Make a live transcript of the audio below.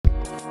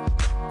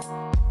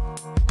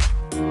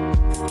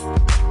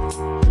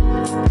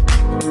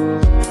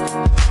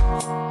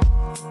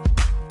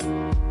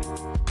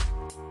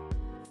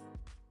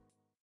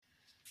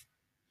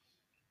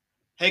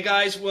Hey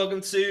guys,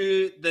 welcome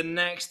to the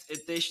next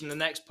edition, the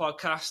next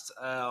podcast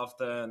of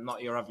the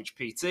Not Your Average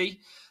PT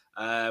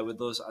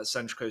with us at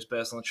Central Coast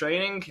Personal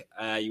Training.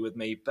 You're with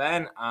me,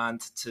 Ben,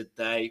 and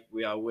today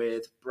we are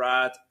with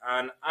Brad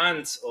and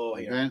Ant.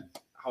 Ben.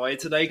 How are you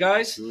today,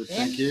 guys? Good,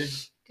 thank you.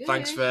 Good.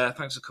 Thanks for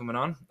coming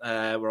on.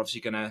 We're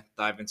obviously going to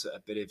dive into a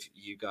bit of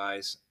you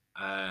guys'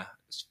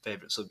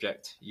 favourite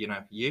subject,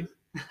 you.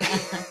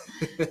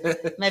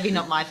 Maybe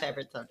not my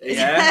favourite subject.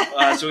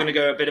 Yeah, so we're going to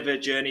go a bit of a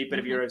journey, a bit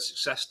of your own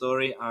success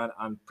story,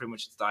 and pretty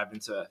much dive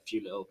into a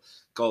few little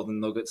golden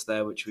nuggets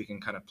there, which we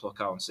can kind of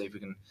pluck out and see if we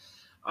can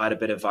add a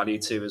bit of value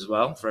to as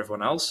well for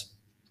everyone else.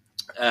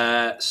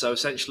 So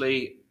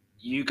essentially,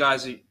 you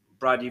guys,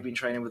 Brad, you've been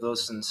training with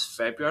us since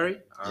February,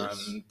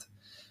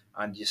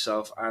 and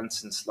yourself, and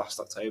since last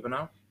October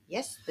now.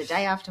 Yes, the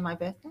day after my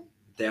birthday.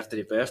 Day after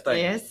your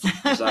birthday. Yes.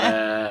 Was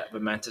that a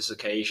momentous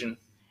occasion?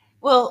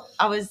 Well,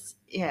 I was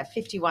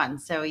 51,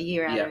 so a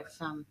year out of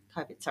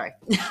COVID. Sorry,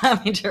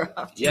 I'm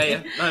interrupting.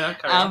 Yeah. No,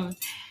 carry on.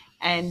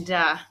 And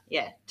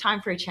time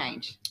for a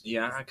change.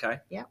 Yeah. Okay.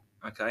 Yeah.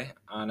 Okay.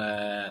 And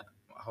how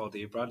old are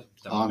you, Brad?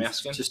 Don't mind me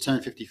asking. Just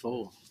turned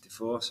 54.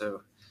 54.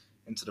 So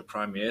into the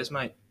prime years,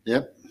 mate.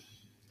 Yep.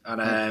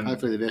 And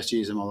hopefully the best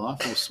years of my life.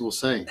 We'll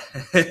see.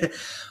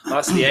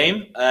 That's the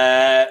aim.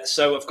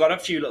 So I've got a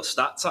few little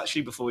stats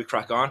actually before we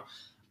crack on,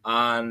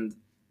 and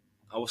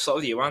I will start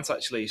with you, Ant,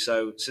 actually.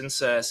 So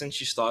since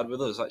you started with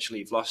us, actually,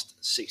 you've lost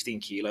 16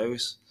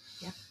 kilos.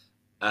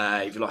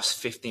 Yeah. You've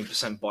lost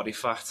 15% body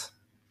fat.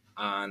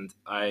 And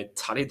I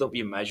tallied up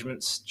your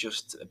measurements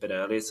just a bit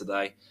earlier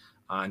today,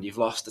 and you've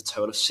lost a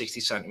total of 60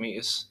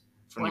 centimetres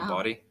from your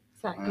body.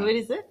 Is that good,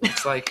 is it?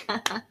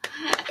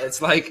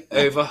 It's like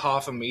over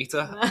half a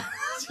metre.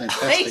 It's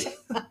fantastic.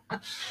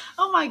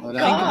 Oh, my God. Think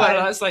about it,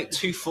 that's like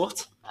 2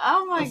 foot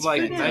Oh, my of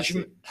like goodness.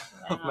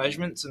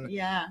 measurements. And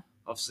yeah.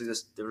 obviously,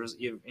 the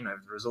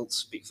results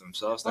speak for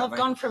themselves. Well, Don't I've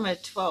they? gone from a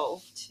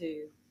 12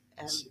 to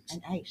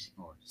an 8.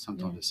 Or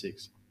sometimes a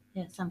 6.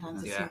 Yeah,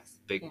 sometimes a 6.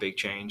 Big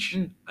change.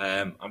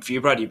 And for you,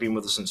 Brad, you've been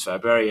with us since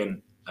February,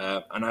 and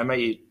I know,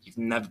 mate, you've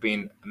never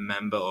been a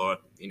member, or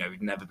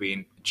you've never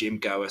been a gym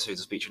goer, so to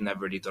speak. You've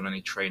never really done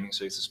any training,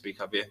 so to speak,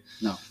 have you?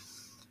 No.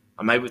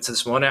 And maybe to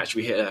this morning,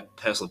 actually, we hit a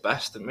personal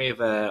best, didn't we, of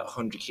a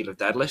 100 kilo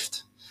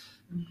deadlift.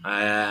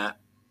 Mm-hmm.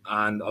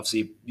 And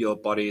obviously, your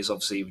body is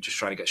obviously just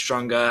trying to get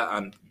stronger.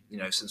 And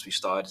since we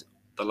started,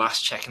 the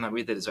last checking that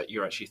we did is that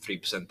you're actually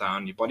 3%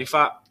 down your body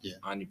fat. Yeah.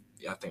 And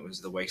I think it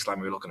was the waistline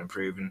we were looking to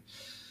improve. And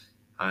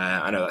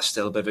I know that's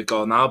still a bit of a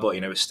goal now, but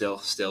it's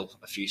still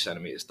a few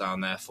centimeters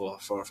down there, 4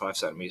 or 5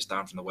 centimeters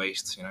down from the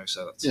waist.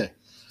 So that's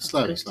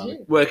slowly.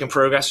 Work in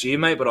progress for you,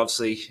 mate. But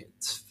obviously,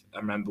 I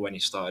remember when you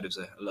started, it was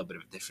a little bit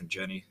of a different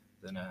journey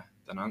than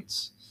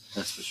Ant's.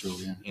 That's for sure.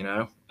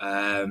 Yeah.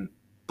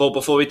 But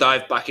before we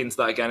dive back into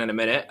that again in a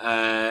minute,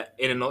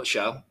 in a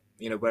nutshell,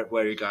 where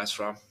are you guys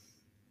from?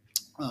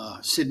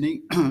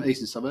 Sydney,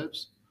 eastern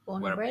suburbs.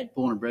 Born and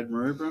bred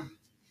Maroubra.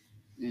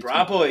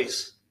 Bra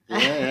boys.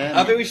 Yeah.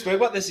 I think we spoke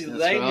about this the other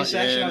day in right, your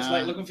session. yeah, I was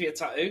like looking for your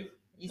tattoo.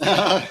 You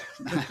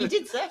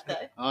did surf,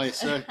 though. I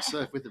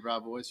surfed with the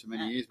Bra Boys for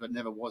many years, but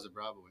never was a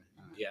Bra Boy.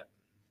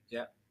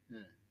 Yeah.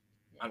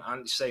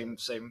 And same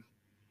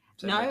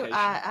No,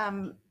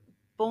 location.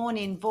 Born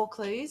in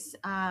Vaucluse,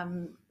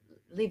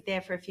 lived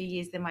there for a few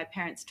years. Then my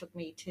parents took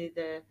me to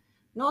the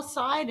north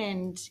side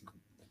and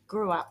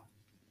grew up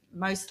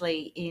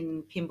mostly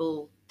in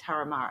Pimble,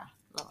 Turramurra,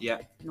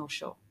 North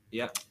Shore.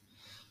 Yeah.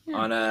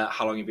 And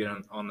how long have you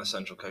been on the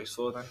Central Coast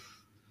for then?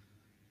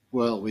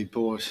 Well, we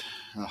bought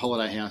a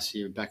holiday house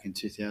here back in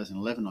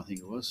 2011, I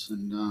think it was,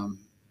 and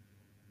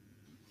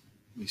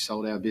we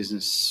sold our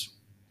business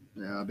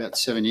about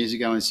 7 years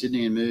ago in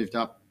Sydney and moved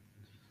up.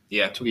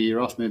 Yeah. Took a year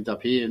off, moved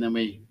up here, and then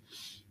we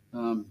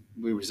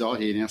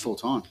reside here now full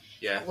time.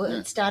 Yeah. Well,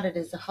 it started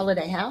as a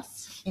holiday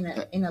house in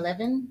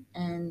 11,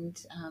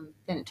 and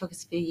then it took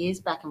us a few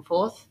years back and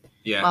forth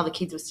while the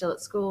kids were still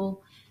at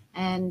school.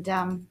 And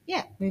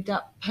moved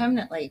up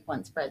permanently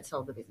once Brad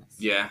sold the business.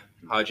 Yeah.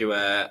 How'd you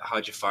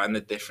find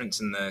the difference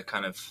in the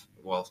kind of,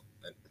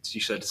 you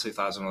said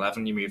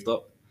 2011 you moved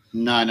up?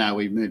 No,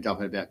 we moved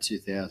up at about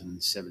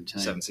 2017.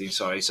 17,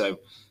 sorry. So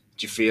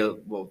do you feel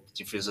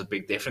there's a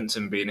big difference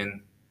in being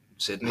in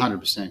Sydney?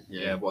 100%.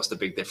 Yeah. What's the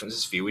big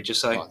differences for you, would you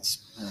say?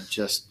 It's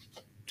just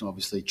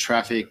obviously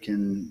traffic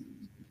and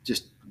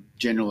just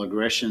general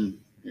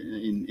aggression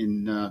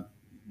in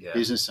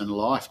business and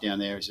life down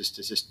there is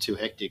just too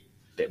hectic.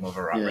 Bit more of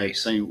a rat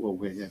race.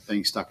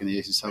 Being stuck in the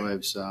eastern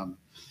suburbs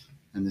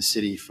and the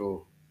city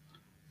for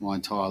my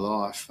entire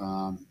life,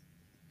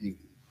 the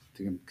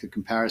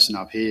comparison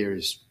up here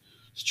is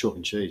chalk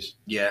and cheese.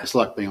 Yeah, it's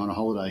like being on a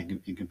holiday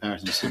in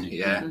comparison to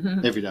Sydney.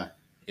 Every day.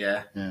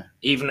 Yeah.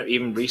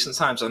 Even recent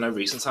times. I know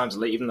recent times,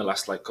 even the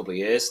last couple of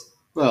years.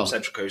 Well,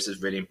 Central Coast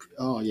is really.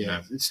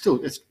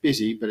 It's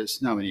busy, but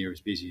it's nowhere near as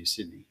busy as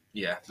Sydney.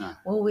 Yeah. No.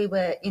 Well, we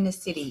were inner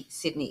city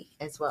Sydney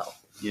as well.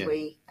 Yeah.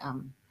 We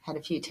had a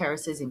few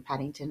terraces in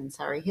Paddington and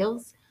Surrey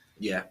Hills.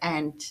 Yeah.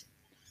 And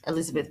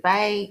Elizabeth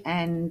Bay,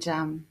 and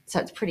so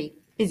it's pretty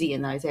busy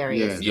in those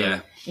areas.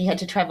 Yeah. You had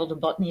to travel to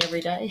Botany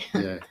every day.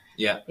 Yeah.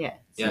 Yeah. Yeah.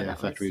 So Yeah. Yeah, that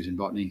factory was in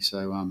Botany,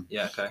 so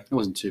Yeah. Okay. it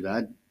wasn't too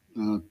bad,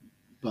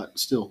 but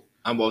still.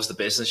 And what was the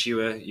business you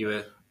were?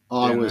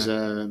 I Doing was that?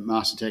 a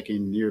master tech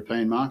in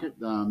European market,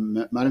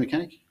 motor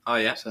mechanic. Oh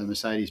yeah. So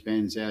Mercedes,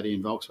 Benz, Audi,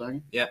 and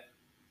Volkswagen. Yeah.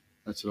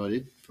 That's what I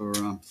did for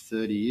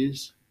 30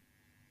 years.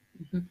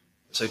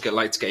 So you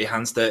like to get your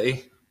hands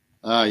dirty.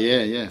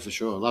 Yeah, for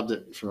sure. I loved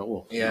it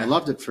Yeah. I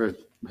loved it for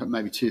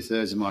maybe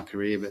 2/3 of my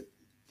career, but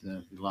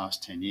the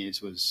last 10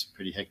 years was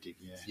pretty hectic.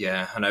 Yeah.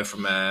 Yeah, I know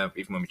from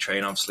even when we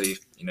train, obviously,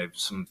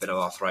 some bit of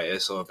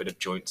arthritis or a bit of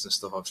joints and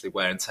stuff, obviously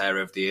wear and tear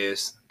over the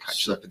years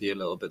catches up with you a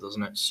little bit,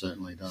 doesn't it?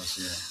 Certainly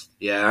does,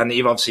 Yeah, and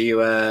you've obviously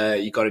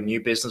you got a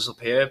new business up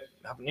here,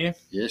 haven't you? yeah.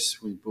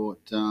 Yes, we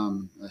bought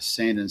a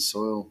sand and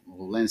soil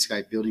or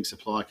landscape building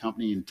supply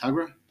company in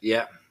Tuggerah.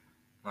 Yeah,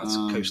 that's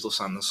coastal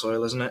sand and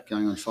soil, isn't it?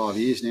 Going on 5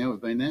 years now,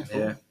 we've been there for.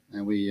 Yeah.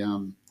 And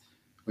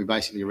we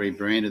basically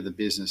rebranded the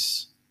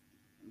business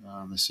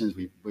as soon as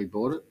we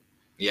bought it.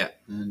 Yeah.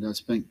 And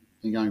it's been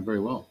going very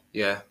well.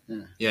 Yeah.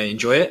 Yeah. You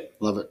enjoy it?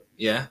 Love it.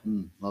 Yeah.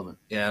 Love it.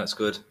 Yeah, that's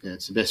good. Yeah,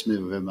 it's the best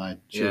move I've ever made.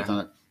 Should have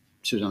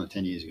done it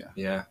 10 years ago.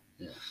 Yeah.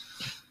 Yeah.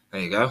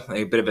 There you go.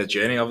 A bit of a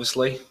journey,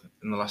 obviously,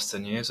 in the last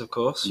 10 years, of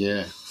course.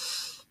 Yeah.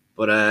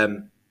 But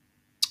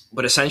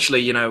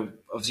essentially,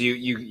 obviously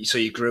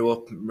you grew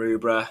up in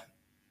Rubra,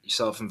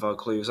 yourself in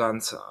Vaucluse,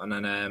 and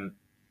then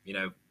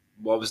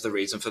what was the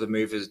reason for the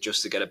move? Is it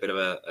just to get a bit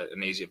of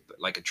an easier,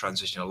 like a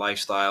transitional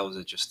lifestyle? Was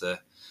it just to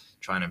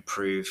try and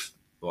improve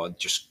or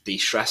just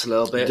de-stress a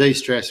little bit?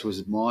 De-stress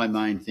was my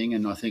main thing,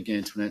 and I think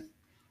Antoinette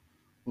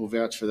will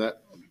vouch for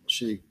that.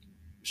 She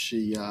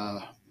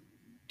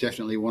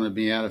definitely wanted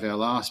me out of our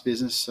last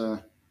business.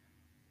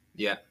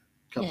 Yeah.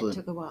 It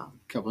took a while.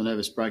 Couple of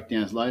nervous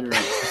breakdowns later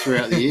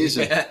throughout the years.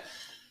 Yeah.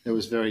 It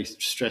was very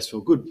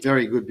stressful.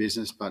 Very good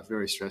business, but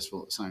very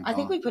stressful at the same time. I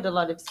think we put a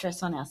lot of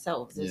stress on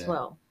ourselves as Yeah.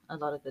 well. A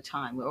lot of the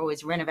time, we're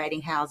always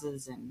renovating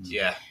houses and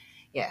Yeah.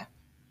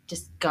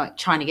 just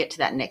trying to get to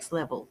that next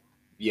level.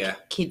 Yeah.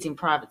 Kids in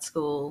private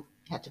school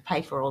had to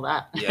pay for all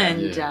that, Yeah.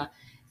 and Yeah.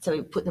 so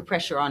we put the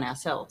pressure on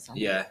ourselves. I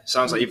think. Yeah.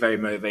 Sounds like you're very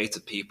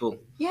motivated people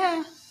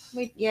Yeah,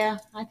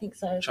 I think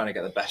so. trying to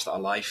get the best out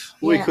of life.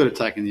 We Yeah. could have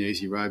taken the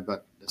easy road,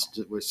 but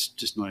it's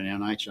just not in our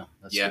nature.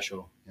 That's Yeah. for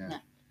sure. Yeah. No.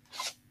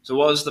 So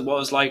what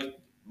was like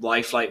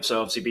life like?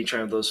 So obviously been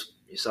training with us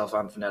yourself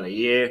and for nearly a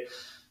year,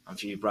 and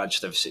for you, Brad,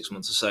 just over 6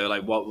 months or so.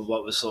 Like what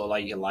was sort of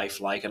like your life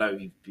like? I know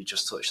you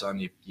just touched on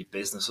your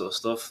business sort of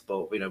stuff,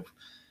 but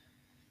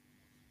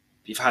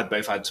you've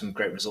both had some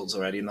great results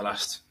already in the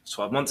last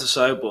 12 months or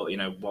so. But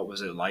what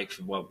was it like?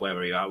 Where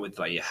were you at with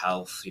like your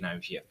health?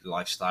 Your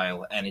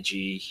lifestyle,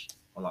 energy,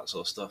 all that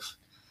sort of stuff.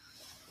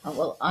 Oh,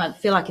 well, I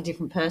feel like a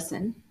different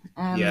person.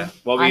 Yeah.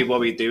 What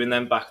were you doing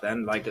then back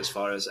then? Like as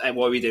far as what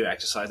were you doing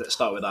exercise? Let's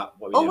start with that.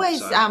 What were you doing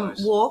Always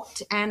exercise-wise?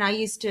 walked, and I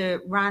used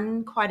to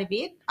run quite a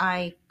bit.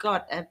 I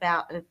got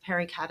about a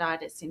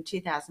pericarditis in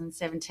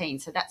 2017,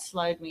 so that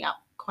slowed me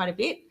up quite a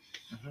bit,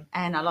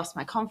 and I lost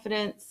my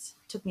confidence.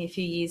 Took me a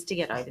few years to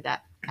get over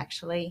that,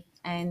 actually,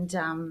 and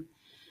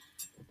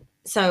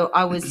so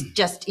I was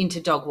just into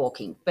dog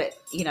walking, but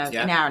an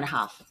hour and a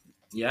half,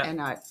 Yeah. and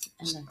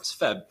That's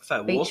fair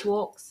beach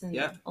walk. walks and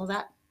Yeah. all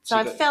that. So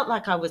So you I felt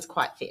like I was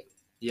quite fit.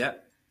 Yeah.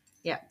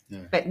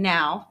 But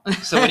now,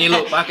 So when you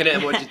look back at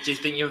it, do you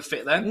think you were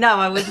fit then? no,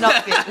 I was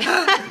not fit.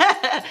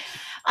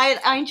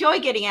 I enjoy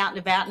getting out and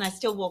about, and I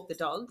still walk the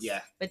dogs.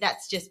 Yeah. But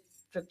that's just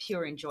for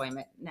pure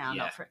enjoyment now,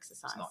 Yeah. not for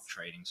exercise. It's not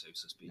training, so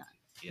to speak. No.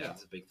 Yeah,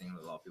 it's a big thing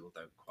that a lot of people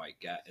don't quite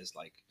get. Is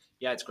like,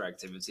 it's great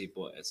activity,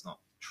 but it's not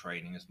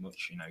training as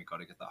much. You've got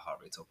to get that heart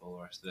rate up, all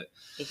the rest of it.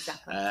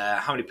 Exactly.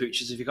 How many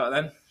pooches have you got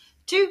then?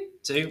 2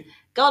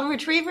 golden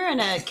retriever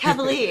and a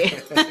cavalier.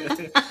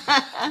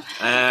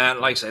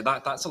 Like I say,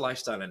 that's a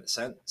lifestyle in a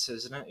sense,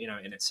 isn't it?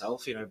 In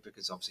itself,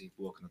 because obviously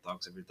walking the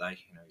dogs every day,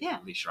 Yeah.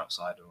 at least you're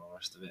outside and all the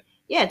rest of it.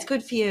 Yeah, it's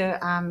good for your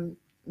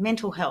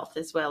mental health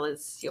as well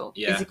as your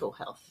physical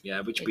health.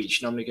 Yeah, which beach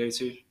you normally go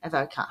to?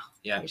 Avoca,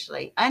 Yeah.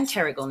 usually, and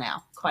Terrigal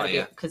now quite a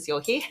yeah. bit because you're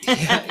here.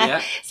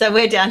 Yeah. So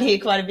we're down here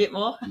quite a bit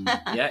more.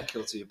 Yeah,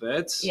 kill 2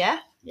 birds.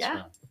 Yeah. That's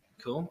right.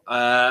 Cool.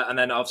 And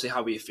then obviously,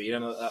 how were you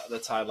feeling at the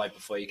time, like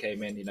before you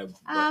came in?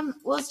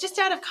 Well, it's just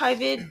out of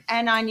COVID,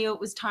 and I knew it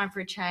was time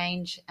for a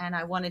change, and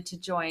I wanted to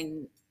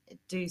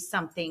do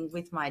something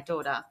with my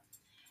daughter,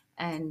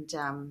 and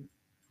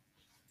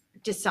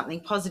just something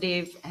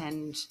positive.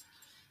 And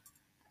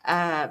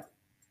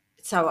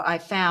so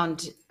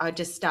I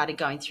just started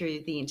going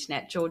through the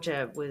internet.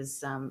 Georgia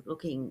was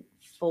looking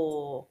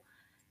for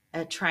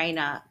a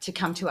trainer to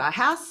come to our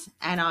house,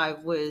 and I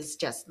was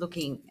just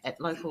looking at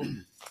local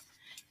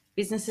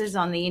businesses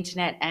on the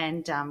internet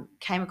and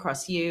came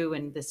across you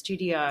and the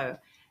studio,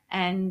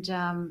 and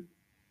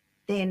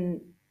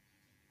then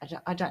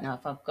I don't know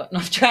if I've gotten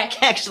off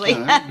track actually.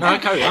 No,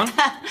 carry on.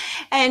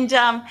 And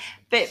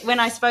but when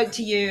I spoke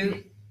to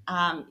you,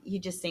 you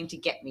just seemed to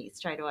get me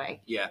straight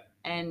away. Yeah.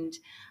 And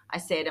I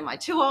said, am I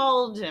too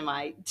old? Am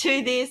I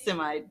too this?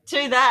 Am I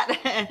too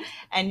that?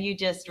 And you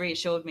just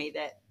reassured me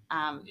that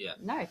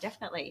no,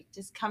 definitely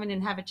just come in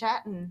and have a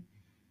chat and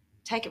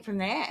take it from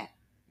there.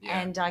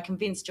 And I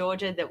convinced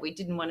Georgia that we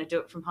didn't want to do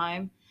it from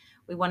home.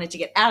 We wanted to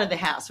get out of the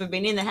house. We've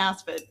been in the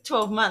house for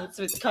 12 months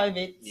with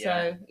COVID.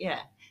 So,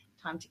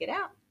 time to get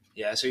out.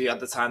 Yeah, so you had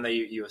the time that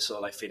you were sort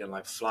of like feeling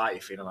like flat,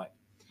 you're feeling like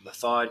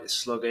lethargic,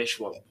 sluggish,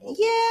 what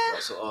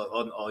sort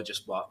of, or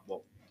just what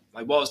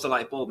was the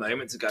light bulb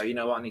moment to go, you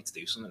know what, I need to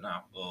do something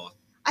now? Or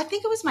I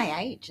think it was my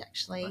age,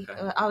 actually.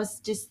 Okay. I was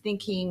just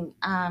thinking,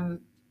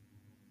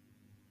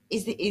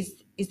 is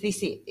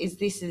this it? Is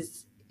this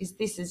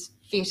as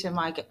fit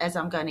as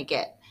I'm going to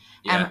get?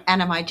 And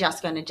am I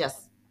just going to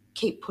just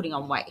keep putting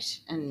on weight?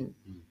 And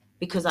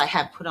because I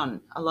have put on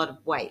a lot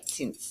of weight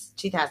since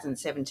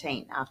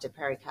 2017 after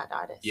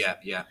pericarditis.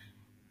 Yeah.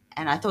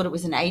 And I thought it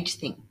was an age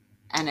thing,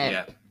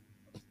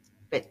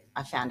 but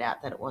I found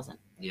out that it wasn't.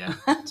 Yeah,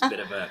 it's a bit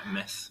of a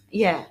myth.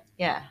 Yeah.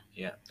 I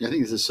think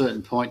there's a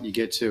certain point you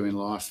get to in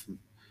life,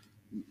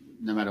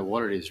 no matter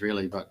what it is,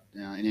 really. But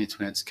in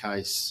Antoinette's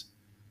case,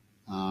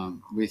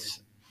 with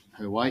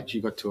her weight, she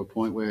got to a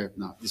point where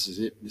no, this is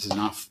it. This is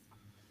enough.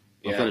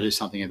 I've got to do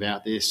something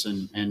about this.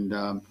 And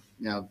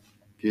our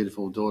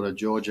beautiful daughter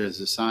Georgia is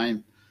the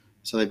same.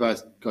 So they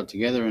both got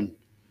together and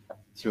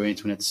through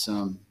Antoinette's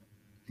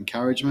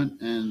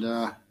encouragement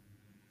and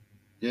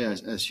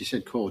as she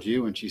said, called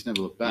you, and she's never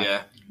looked back.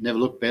 Yeah, never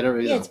looked better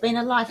either. Yeah, it's been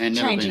a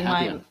life-changing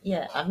moment.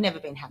 Yeah, I've never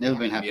been happier. Never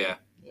been happier.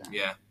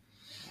 Yeah.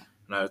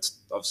 No, it's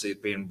obviously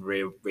been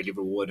really, really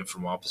rewarding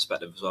from our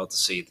perspective as well to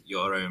see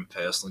your own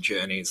personal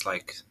journey. It's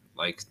like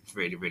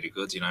really, really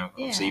good. You know,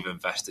 obviously you've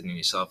invested in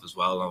yourself as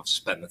well. I've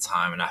spent the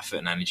time and effort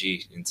and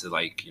energy into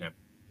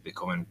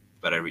becoming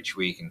better each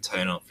week and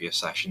turning up for your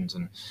sessions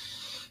and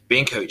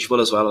being coachable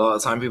as well. A lot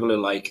of the time people are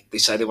like, they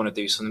say they want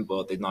to do something,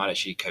 but they're not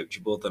actually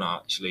coachable. They're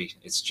not actually,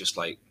 it's just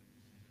like,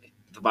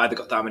 they've either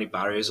got that many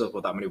barriers up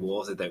or that many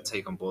walls they don't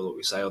take on board what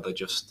we say, or they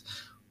just,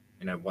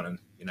 want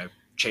to,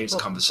 change the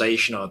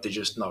conversation, or they're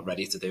just not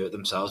ready to do it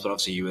themselves. But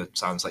obviously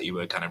sounds like you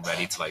were kind of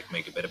ready to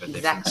make a bit of a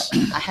difference.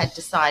 Exactly. I had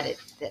decided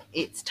that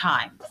it's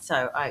time.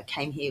 So I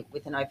came here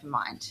with an open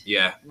mind.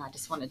 Yeah. And I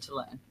just wanted to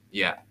learn.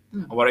 Yeah.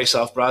 And what about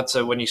yourself, Brad?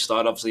 So when you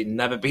started, obviously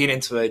never been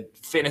into a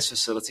fitness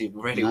facility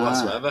really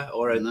whatsoever,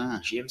 or a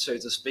gym, so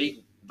to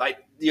speak.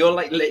 Like, you're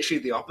like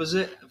literally the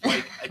opposite of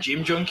like a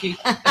gym junkie.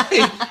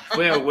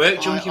 We're a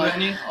work junkie,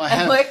 weren't you? I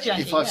have, work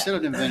junkie, if I've said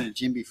I've never been in a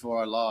gym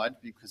before, I lied,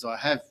 because I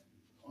have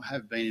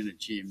been in a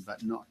gym,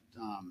 but not.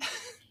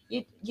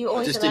 You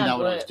always I just didn't know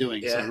what I was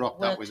doing, so I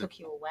rocked work up with took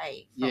you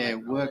away.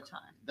 From work. All the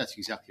time. That's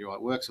exactly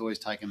right. Work's always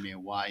taken me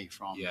away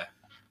from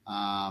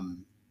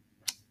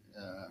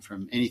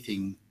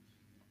anything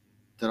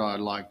that I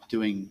like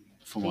doing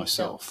for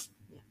myself.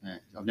 Yeah.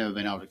 I've never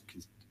been able to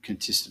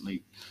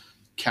consistently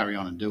carry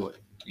on and do it.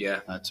 Yeah.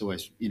 It's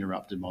always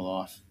interrupted my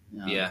life.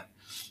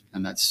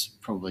 And that's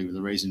probably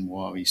the reason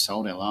why we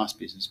sold our last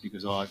business,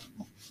 because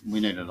we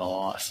needed a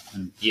life.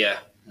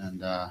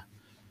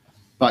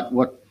 But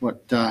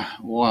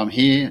why I'm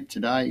here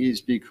today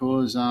is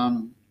because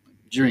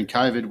during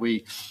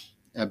COVID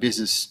our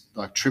business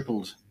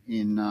tripled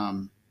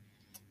in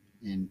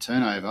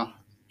turnover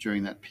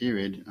during that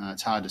period.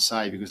 It's hard to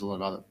say because a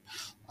lot of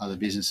other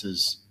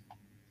businesses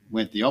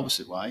went the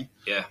opposite way.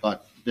 Yeah.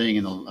 But being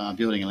in the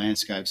building and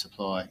landscape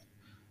supply,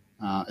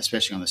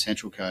 especially on the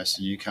Central Coast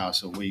in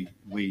Newcastle, we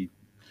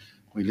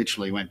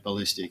literally went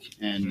ballistic,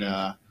 and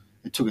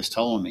it took its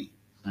toll on me.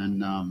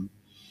 And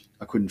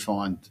I couldn't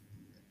find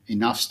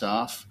enough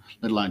staff,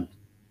 let alone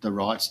the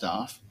right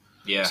staff.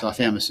 Yeah. So I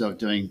found myself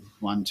doing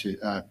 1,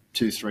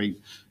 2,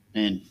 3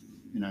 man,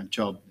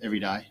 job every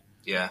day.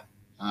 Yeah.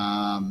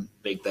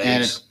 Big days.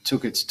 And it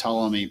took its toll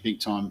on me big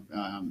time,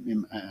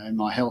 and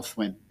my health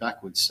went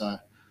backwards. So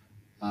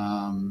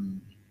I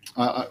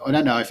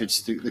don't know if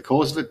it's the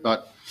cause of it,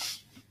 but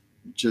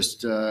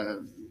just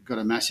got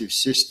a massive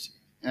cyst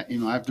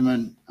in my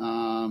abdomen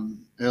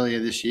earlier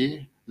this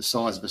year, the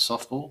size of a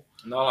softball.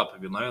 Not a lot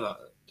of people know that,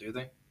 do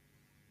they?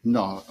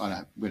 No,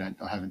 I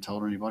haven't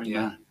told anybody.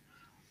 Yeah.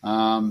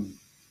 No.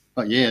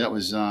 But yeah, that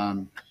was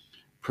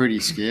pretty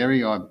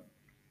scary. I've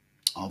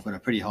got a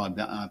pretty high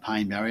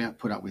pain barrier.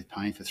 Put up with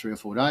pain for 3 or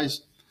 4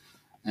 days,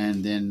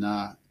 and then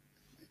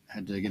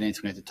had to get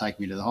Antoinette to take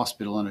me to the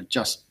hospital, and it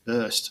just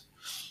burst.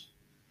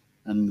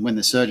 And when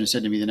the surgeon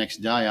said to me the next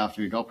day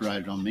after he'd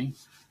operated on me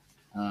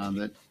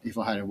that if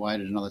I had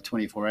waited another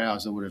 24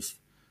 hours, I would have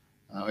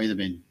either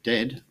been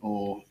dead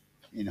or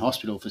in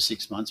hospital for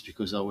 6 months,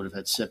 because I would have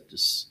had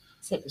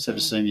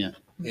septicemia.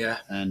 Yeah.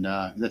 And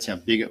that's how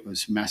big it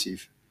was,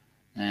 massive.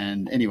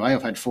 And anyway,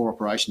 I've had 4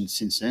 operations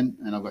since then,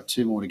 and I've got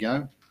 2 more to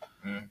go.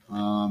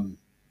 And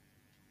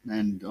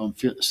I'm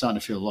starting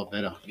to feel a lot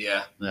better.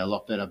 Yeah. A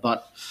lot better.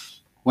 But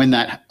when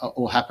that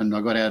all happened,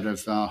 I got out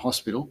of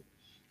hospital,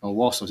 or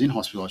whilst I was in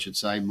hospital, I should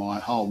say, my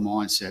whole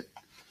mindset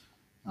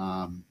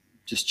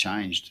just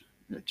changed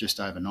just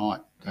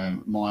overnight.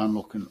 My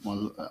outlook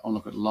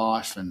at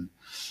life and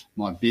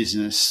my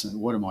business, and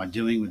what am I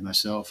doing with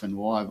myself, and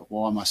why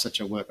am I such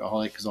a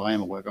workaholic? Because I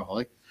am a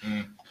workaholic.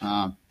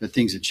 But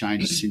things have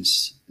changed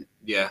since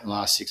the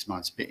last 6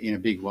 months in a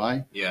big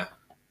way. Yeah.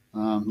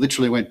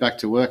 Literally went back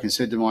to work and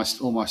said to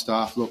all my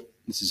staff, look,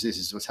 this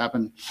is what's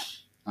happened.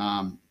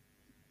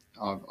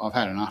 I've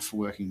had enough for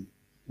working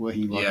like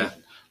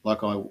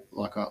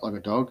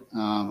a dog.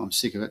 I'm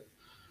sick of it.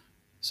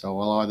 So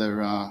I'll either.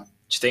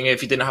 Do you think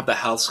if you didn't have the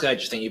health scare,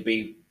 do you think you'd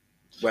be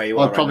where you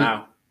are right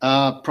now?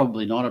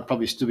 Probably not. I'd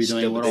probably still be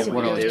doing what I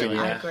was doing.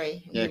 I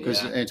agree. Yeah,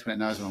 because Antoinette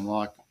knows what I'm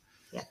like.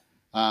 Yeah.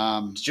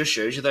 It just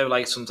shows you though,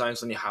 like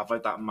sometimes when you have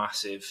like that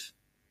massive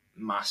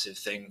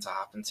thing to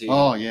happen to you.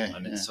 Oh yeah.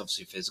 And it's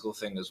obviously a physical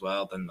thing as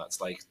well. Then that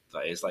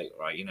is like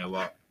right. You know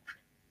what?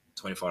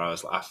 24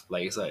 hours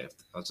later,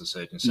 as the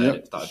surgeon said,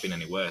 if that had been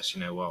any worse,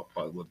 you know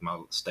what would my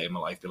state of my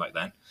life be like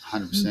then?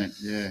 100%.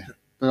 Yeah.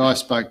 But I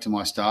spoke to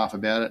my staff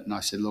about it, and I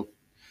said, look,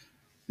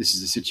 this is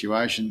the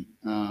situation.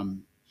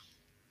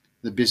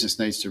 The business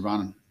needs to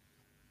run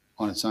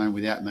on its own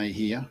without me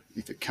here.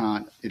 If it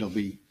can't, it'll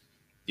be.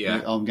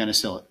 Yeah. I'm going to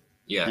sell it.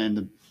 Yeah.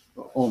 And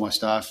all my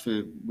staff,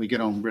 we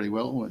get on really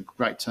well. We're a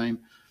great team.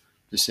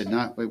 Just said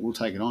no, we'll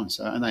take it on.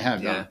 So, and they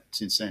have done it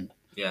since then.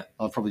 Yeah.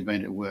 I've probably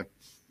been at work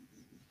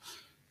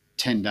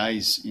 10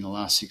 days in the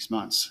last 6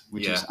 months,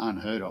 which is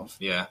unheard of.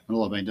 Yeah. And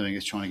all I've been doing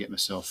is trying to get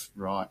myself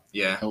right.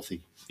 Yeah.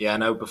 Healthy. Yeah, I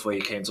know before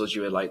you came to us,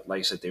 you were like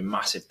you said, doing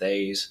massive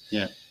days.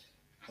 Yeah.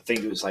 I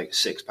think it was like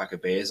 6-pack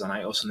of beers a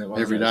night or something.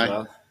 Every day. As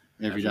well.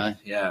 Every day.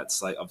 Yeah,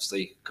 it's like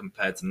obviously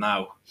compared to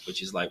now,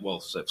 which is like,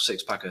 well, so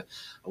 6-pack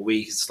a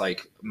week, it's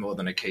like more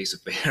than a case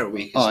of beer a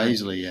week. Oh,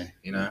 easily, yeah.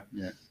 You know?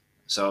 Yeah.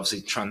 So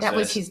obviously transfer. That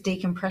was his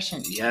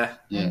decompression. Yeah.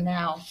 And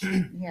now,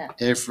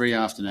 Every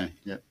afternoon,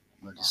 I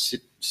just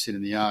sit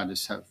in the yard,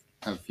 just have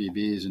a few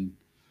beers and.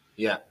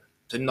 Yeah.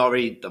 So not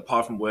really,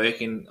 apart from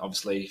working,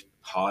 obviously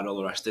hard, all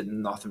the rest of it,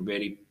 nothing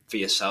really for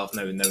yourself,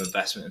 no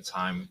investment in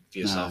time for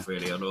yourself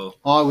really at all.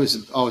 I was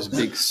a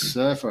big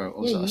surfer.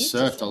 I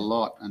surfed a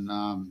lot,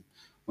 and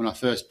when I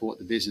first bought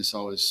the business,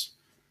 I was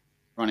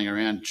running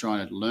around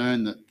trying to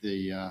learn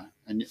the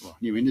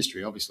new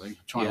industry, obviously,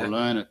 trying to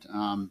learn it,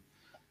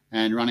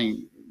 and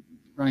running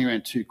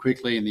around too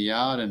quickly in the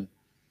yard and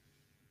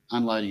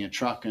unloading a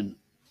truck and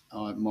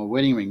my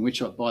wedding ring,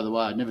 which by the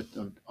way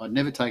I'd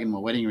never taken my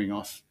wedding ring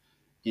off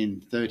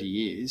in 30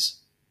 years.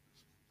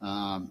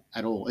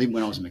 At all, even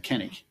when I was a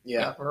mechanic.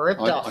 Yeah,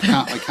 ripped off.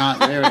 I can't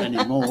wear it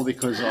anymore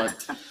because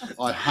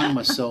I hung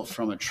myself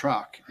from a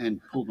truck and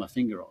pulled my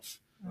finger off.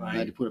 Right. I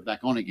had to put it back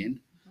on again,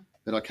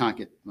 but I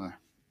can't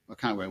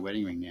wear a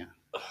wedding ring now.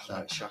 So,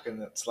 that's shocking.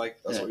 That's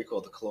what we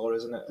call the claw,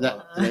 isn't it?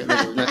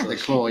 The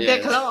claw, yeah.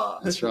 The claw.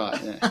 That's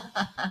right. Yeah.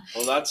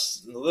 Well,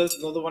 that's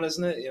another one,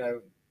 isn't it? You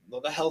know,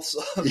 another health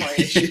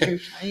issue.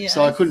 Yes.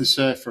 So I couldn't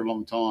surf for a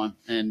long time,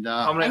 and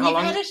how you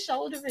long? had a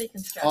shoulder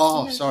reconstruction.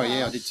 Oh,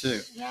 sorry, I did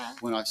too. Yeah.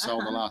 When I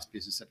sold the last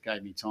business, that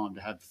gave me time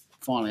to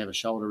finally have a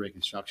shoulder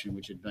reconstruction,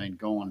 which had been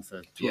gone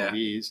for 12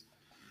 years.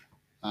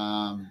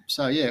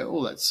 So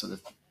all that sort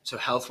of. So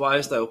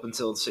health-wise, though, up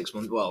until 6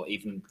 months, well,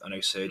 even I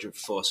know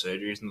 4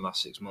 surgeries in the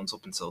last 6 months.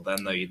 Up until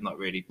then, though, you'd not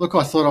really. Look,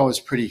 I thought I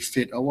was pretty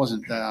fit. I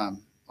wasn't. I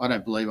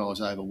don't believe I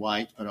was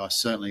overweight, but I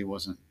certainly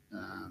wasn't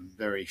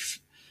very.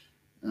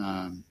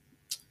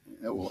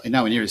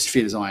 Nowhere near as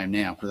fit as I am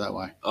now. Put it that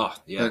way. Oh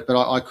yeah. But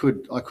I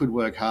could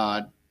work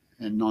hard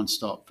and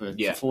non-stop for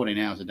 14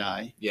 hours a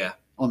day. Yeah.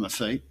 On my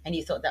feet. And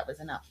you thought that was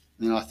enough.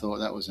 And I thought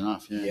that was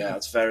enough. Yeah. Yeah,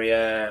 it's very.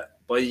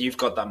 But you've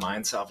got that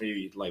mindset of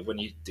you, like when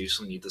you do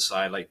something, you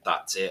decide like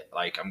that's it.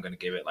 Like I'm going to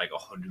give it like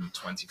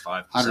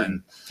 125%,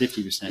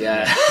 150%.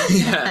 Yeah.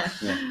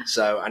 Yeah.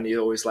 So and you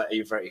always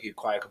you're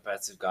quite a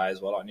competitive guy as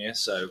well, aren't you?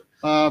 So.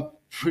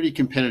 Pretty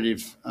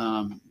competitive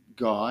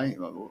guy.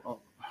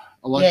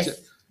 I like to.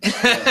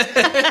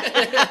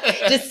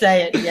 Just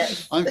say it.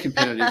 Yes. I'm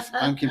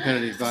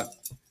competitive, but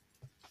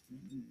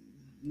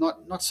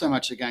not so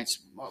much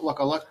against. Like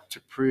I like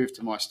to prove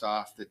to my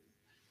staff that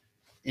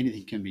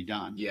anything can be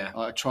done. Yeah.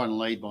 I try and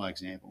lead by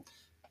example.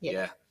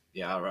 Yeah.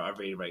 I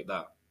really rate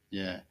that.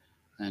 Yeah,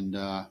 and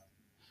I've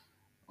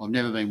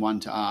never been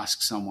one to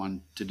ask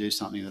someone to do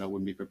something that I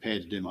wouldn't be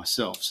prepared to do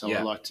myself. So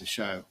I like to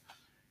show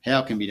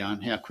how it can be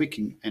done, how quick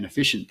and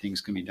efficient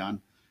things can be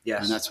done.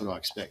 Yes. And that's what I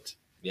expect.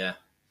 Yeah.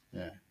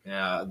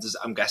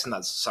 I'm guessing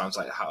that sounds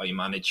like how you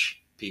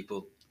manage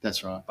people.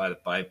 That's right.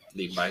 By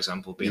leading by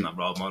example, being that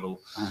role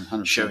model,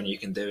 100%. Showing you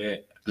can do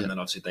it, and then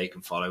obviously they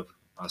can follow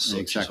as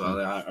such as well.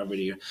 I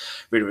really,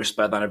 really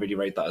respect that. I really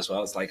rate that as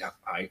well. It's like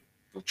I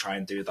will try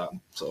and do that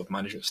sort of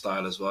management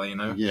style as well. You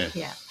know. Yeah.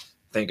 Yeah.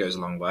 I think it goes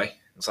a long way.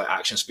 It's like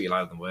actions speak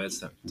louder than words.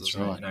 That's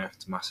right. You know,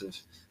 it's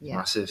massive,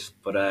 massive.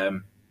 But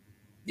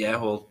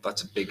well,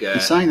 that's a big. You're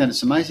saying that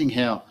it's amazing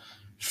how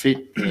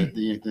fit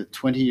the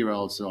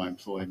 20-year-olds that I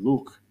employ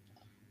look.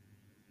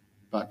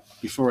 But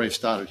before I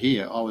started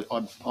here, I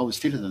was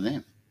fitter than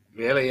them.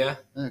 Really? Yeah.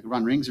 I could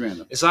run rings around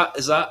them. Is that?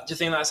 Do you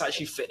think that's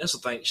actually fitness, or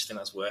do you think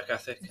that's work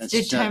ethic? It's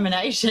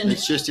determination.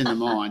 It's just in the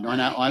mind. I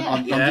know.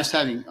 I'm just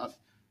having.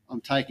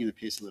 I'm taking the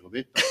piss a little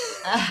bit,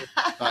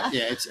 but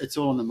it's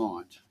all in the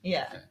mind.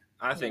 Yeah.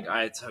 I think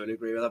I totally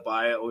agree with that, but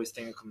I always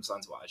think it comes down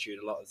to attitude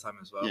a lot of the time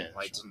as well. Yeah,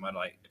 it doesn't matter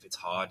if it's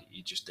hard,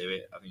 you just do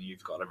it. I mean,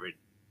 you've got to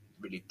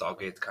really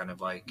dogged kind of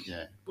like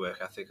Yeah. work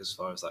ethic as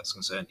far as that's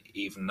concerned.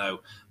 Even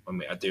though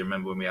I do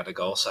remember when we had a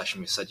goal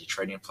session, we said your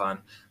training plan,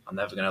 I'm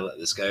never going to let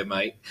this go,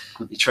 mate.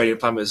 Your training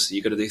plan was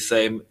you're going to do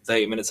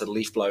 30 minutes of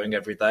leaf blowing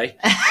every day.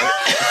 And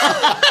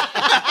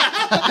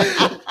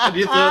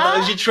you thought that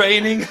was your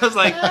training? I was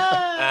like,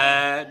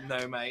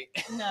 no, mate.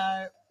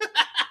 No.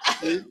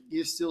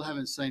 You still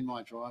haven't seen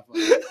my driveway.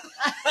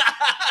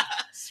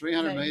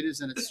 300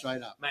 meters and it's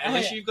straight up. Mate,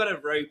 unless you've got a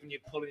rope and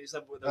you're pulling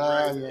yourself with a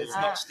rope, yeah. it's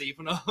not steep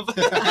enough.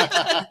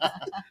 I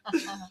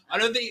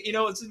don't think,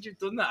 since you've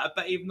done that, I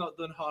bet you've not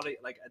done hardly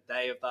like a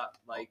day of that.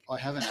 Like I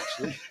haven't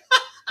actually.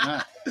 No,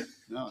 I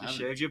just haven't.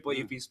 showed you, but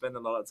you've been spending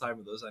a lot of time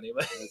with us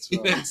anyway. That's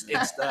right.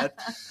 Instead.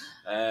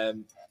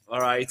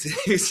 All right.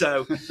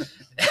 So,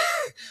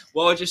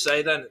 what would you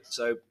say then?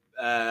 So,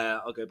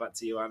 I'll go back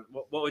to you, Anne.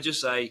 What would you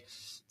say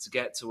to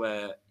get to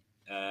where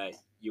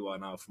you are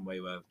now from where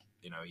you were,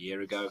 a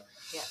year ago?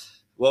 Yeah.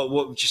 What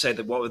would you say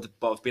that what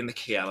have been the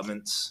key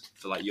elements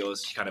for like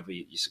yours, kind of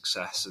your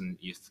success and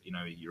your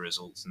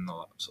results and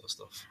all that sort of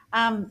stuff?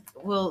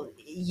 Well,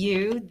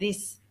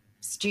 this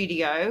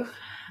studio,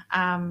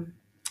 the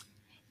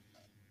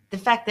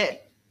fact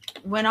that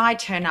when I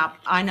turn up,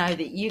 I know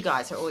that you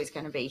guys are always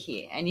going to be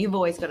here and you've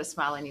always got a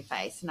smile on your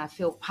face, and I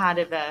feel part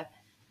of a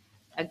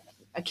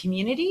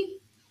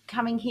community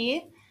coming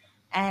here.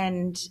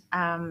 And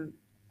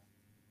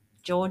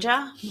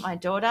Georgia, my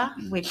daughter,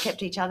 we've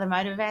kept each other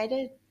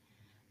motivated.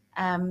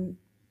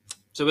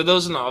 So with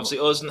us, and obviously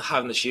us and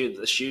having the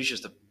studio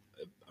just a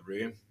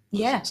room.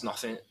 Yeah, it's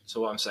nothing.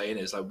 So what I'm saying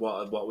is like,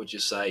 what would you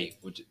say?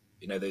 Would you,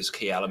 those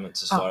key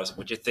elements as far as?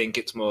 Would you think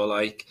it's more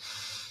like,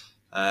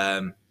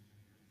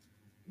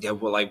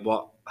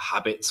 what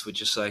habits would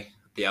you say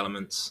the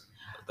elements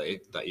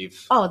that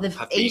you've? Oh, the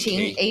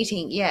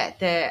eating. Yeah,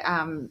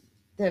 the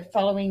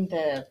following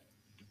the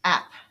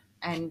app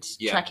and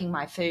tracking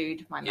my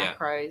food, my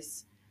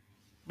macros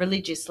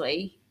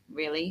religiously,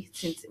 really,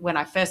 since when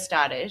I first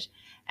started.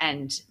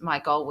 And my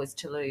goal was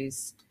to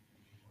lose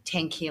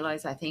 10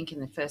 kilos, I think, in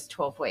the first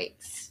 12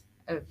 weeks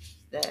of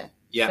the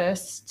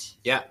first.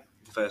 Yeah,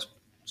 first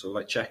sort of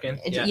like check-in.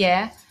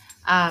 Yeah.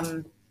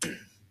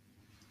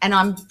 And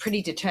I'm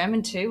pretty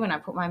determined too when I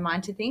put my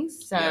mind to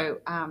things.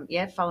 So,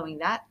 following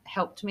that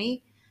helped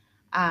me.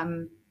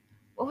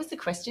 What was the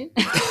question?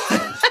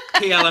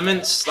 Key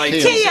elements. Like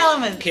key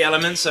elements. Key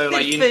elements. So the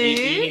like food.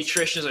 Your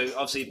nutrition. So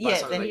obviously,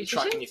 you're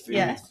tracking your food.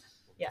 Yeah.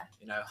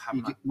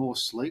 You get more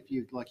sleep.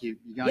 You going.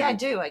 Yeah, I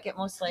do. I get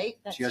more sleep.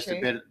 That's she goes true.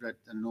 to bed at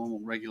a normal,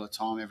 regular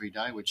time every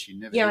day, which she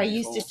never. Yeah, did I before.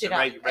 used to sit up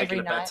regular every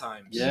night.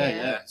 bedtime.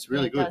 Yeah, it's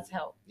really good. It does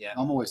help. Yeah,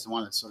 I'm always the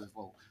one that sort of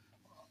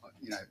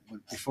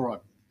before I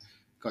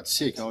got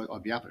sick,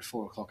 I'd be up at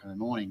 4 o'clock in the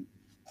morning,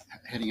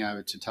 heading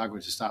over to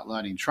Tuggerah to start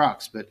loading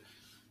trucks, but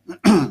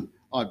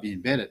I'd be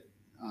in bed at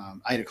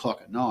 8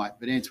 o'clock at night.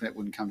 But Antoinette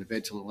wouldn't come to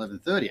bed till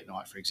 11:30 at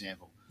night, for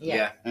example.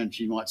 Yeah. And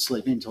she might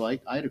sleep in till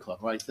 8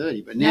 o'clock or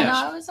 8:30. But No,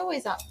 now I was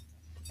always up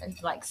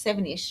at like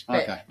 7-ish.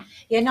 But okay.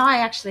 Yeah, no, I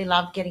actually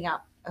love getting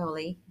up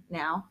early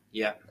now.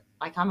 Yeah.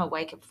 Like I'm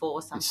awake at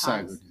 4 sometimes. It's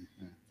so good.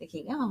 Yeah.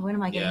 Thinking, when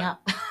am I getting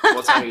up?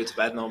 What time do you go to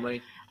bed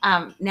normally?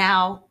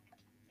 Now,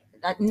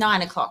 at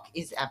 9 o'clock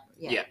is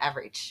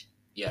average.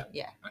 Yeah.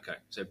 Yeah. Okay.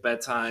 So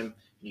bedtime,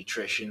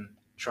 nutrition,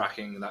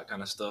 tracking, that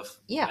kind of stuff.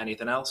 Yeah.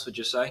 Anything else, would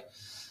you say?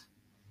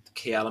 The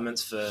key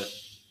elements for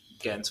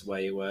getting to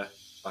where you were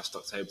last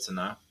October to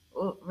now?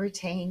 Well,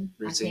 routine.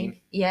 I Routine.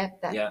 think. Yeah,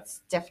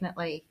 that's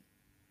definitely.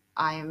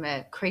 I am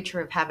a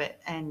creature of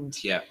habit, and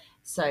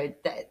so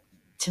that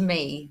to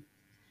me,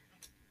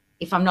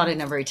 if I'm not in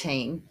a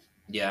routine,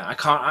 I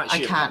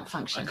can't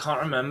function. I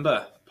can't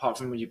remember, apart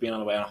from when you've been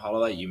away on a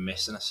holiday, you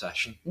missing a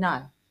session.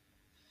 No,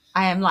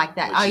 I am like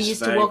that. I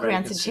used to walk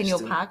around Centennial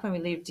consistent. Park when we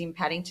lived in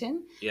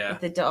Paddington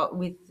with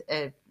with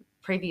a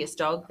previous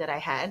dog that I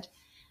had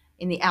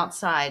in the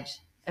outside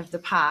of the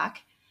park,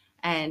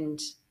 and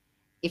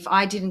if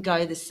I didn't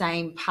go the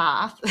same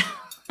path,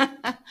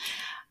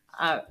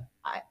 I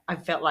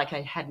felt like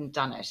I hadn't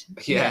done it.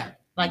 Yeah.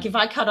 Like if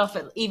I cut off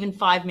even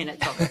 5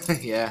 minutes of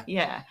it.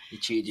 Yeah. You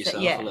cheated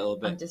yourself a little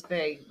bit. I'm just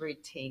very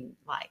routine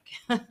like.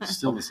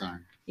 Still the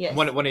same. Yes.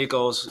 One of your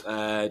goals,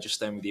 just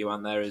staying with you,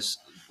 Anne, there is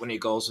one of your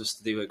goals was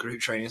to do a group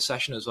training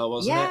session as well,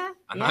 wasn't it?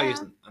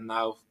 And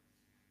now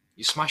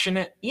you're smashing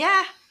it.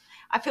 Yeah.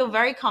 I feel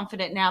very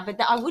confident now, but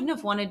I wouldn't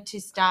have wanted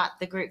to start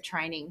the group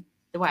training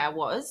the way I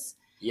was.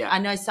 Yeah. I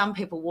know some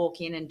people walk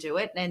in and do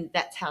it, and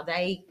that's how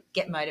they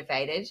get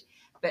motivated.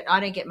 But I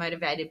don't get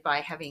motivated by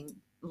having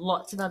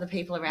lots of other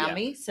people around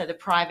me. So the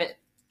private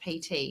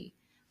PT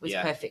was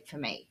perfect for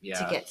me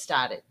to get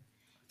started.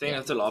 I think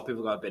that a lot of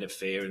people got a bit of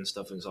fear and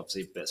stuff, and it's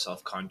obviously a bit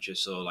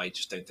self-conscious, or like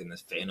just don't think they're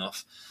fit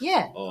enough.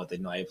 Yeah. Or they're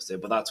not able to.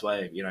 But that's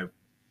why,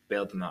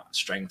 building that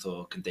strength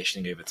or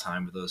conditioning over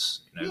time with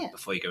us,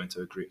 before you go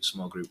into a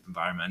small group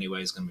environment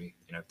anyway, is going to be,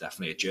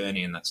 definitely a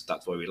journey. And that's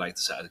why we like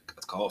to set a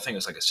goal. I think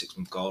it's like a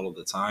 6-month goal all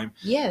the time.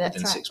 Yeah, that's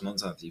within 6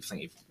 months, I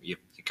think you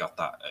got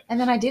that.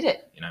 And then I did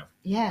it.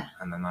 Yeah.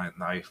 And then now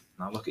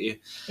look at you.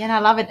 Yeah, and I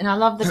love it. And I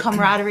love the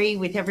camaraderie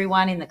with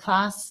everyone in the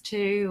class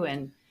too.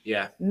 And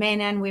Yeah.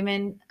 men and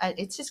women.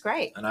 It's just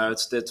great. I know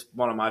it's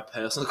one of my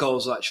personal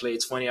goals. Actually,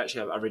 it's funny.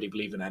 Actually, I really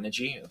believe in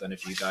energy. I don't know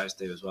if you guys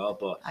do as well,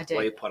 but I do.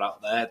 what you put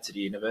out there to the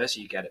universe,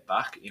 you get it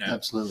back. You know,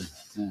 Absolutely.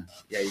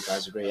 yeah, you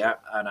guys agree, yeah.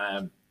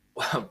 And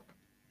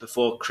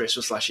before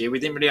Christmas last year, we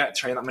didn't really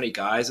train that many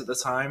guys at the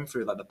time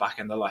through like the back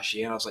end of last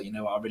year. And I was like, you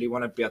know what, I really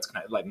want to be able to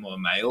connect with like more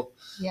male.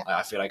 Yeah.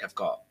 I feel like I've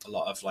got a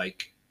lot of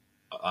like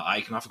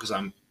I can offer because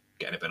I'm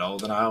getting a bit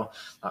older now,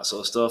 that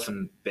sort of stuff,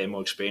 and a bit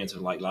more experience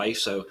with like life.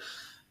 So.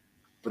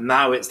 But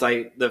now it's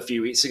like a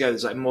few weeks ago,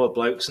 there's like more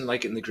blokes and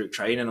like in the group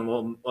training, and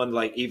more on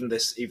like even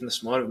this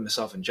morning with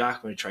myself and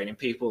Jack when we're training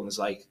people, and there's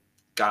like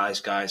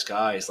guys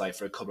like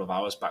for a couple of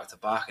hours back to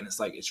back, and it's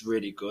like it's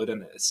really good,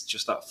 and it's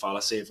just that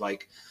fallacy of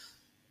like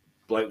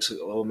blokes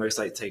almost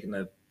like taking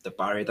the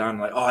barrier down,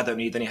 like, oh, I don't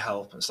need any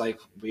help. It's like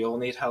we all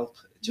need help.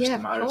 It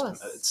just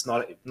matters. It's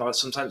not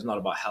sometimes not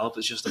about help.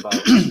 It's just about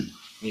you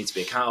need to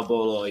be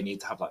accountable, or you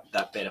need to have like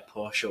that bit of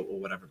push, or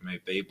whatever it may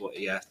be. But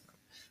yeah,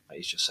 like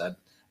you just said.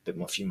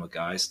 Few more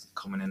guys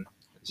coming in.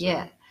 So.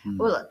 Yeah.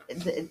 Well,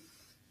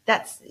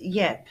 that's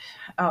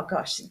Oh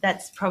gosh,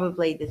 that's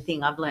probably the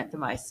thing I've learnt the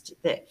most.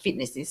 That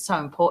fitness is so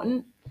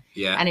important.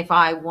 Yeah. And if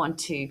I want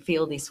to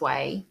feel this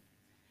way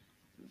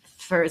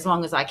for as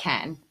long as I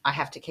can, I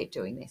have to keep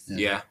doing this.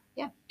 Yeah.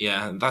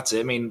 And that's it.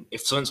 I mean,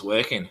 if something's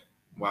working,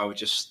 why would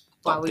just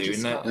stop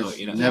doing it? Or,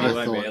 you know, never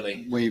thought.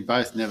 Really. We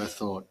both never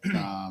thought.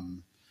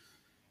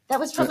 That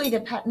was probably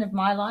the pattern of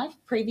my life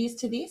previous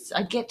to this.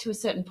 I'd get to a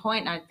certain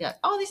point and I'd go,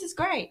 oh, this is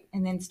great,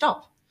 and then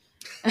stop.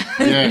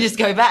 And just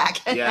go back.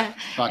 Yeah.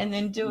 And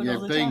then do it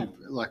all the time.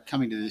 Like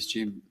coming to this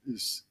gym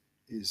is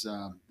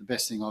the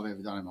best thing I've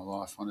ever done in my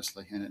life,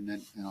 honestly. And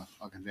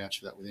I can vouch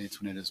for that with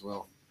Antoinette as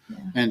well. Yeah.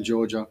 And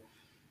Georgia.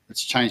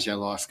 It's changed our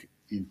life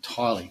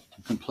entirely,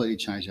 completely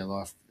changed our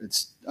life.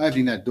 It's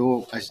opening that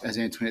door, as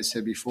Antoinette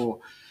said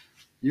before,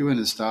 you and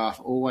the staff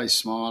always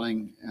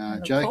smiling,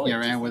 joking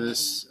around with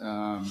us.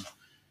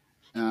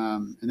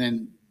 And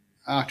then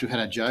after we've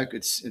had a joke,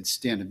 it's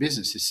down to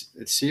business.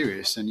 It's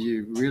serious, and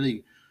you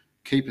really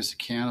keep us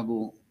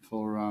accountable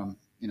for our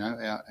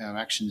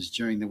actions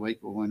during the week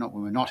when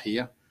we're not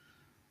here,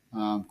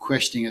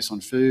 questioning us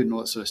on food and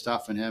all that sort of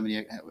stuff, and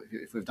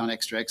if we've done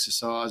extra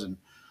exercise and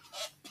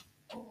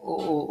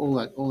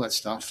all that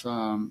stuff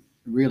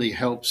really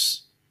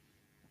helps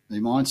the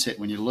mindset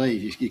when you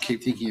leave. You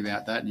keep thinking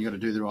about that, and you got to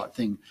do the right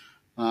thing.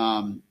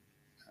 Not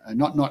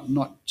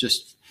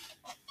just.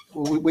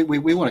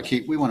 We want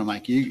to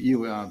make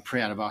you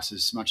proud of us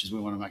as much as we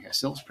want to make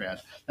ourselves proud.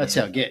 That's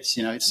how it gets.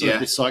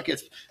 It's like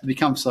it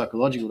becomes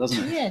psychological,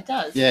 doesn't it? Yeah, it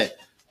does. Yeah,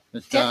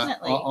 but,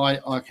 definitely.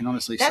 I can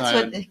honestly say that's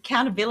what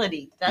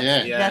accountability.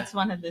 That's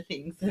one of the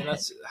things.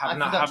 That's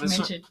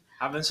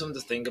having something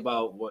to think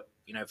about what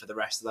for the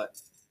rest of that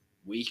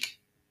week.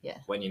 Yeah.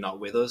 When you're not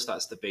with us,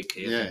 that's the big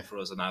key thing for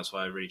us, and that's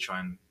why I really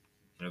try and.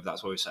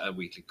 That's why we set a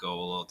weekly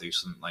goal, or do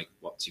something like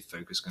what's your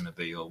focus going to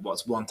be, or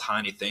what's one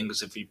tiny thing.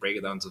 Because if you break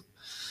it down to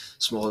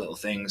small little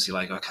things, you're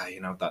like, okay,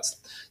 that's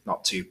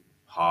not too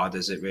hard,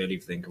 is it really?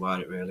 If you think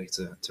about it, really,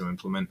 to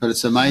implement. But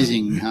it's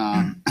amazing.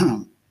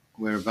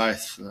 We're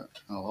both.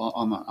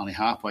 I'm only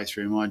halfway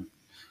through my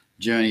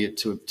journey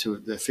to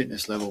the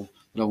fitness level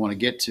that I want to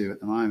get to at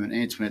the moment.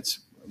 Antoinette's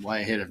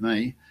way ahead of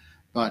me,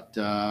 but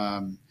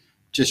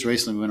just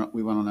recently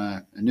we went on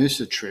a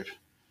Noosa trip.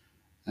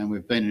 And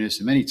we've been in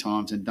Noosa many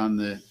times and done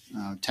the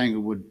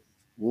Tanglewood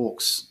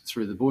walks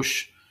through the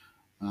bush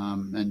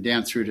and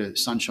down through to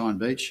Sunshine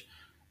Beach.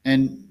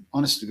 And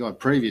honest to God,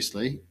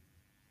 previously,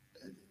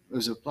 it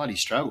was a bloody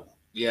struggle.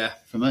 Yeah.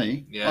 For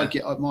me. Yeah.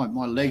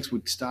 My legs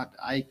would start to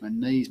ache, my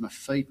knees, my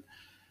feet.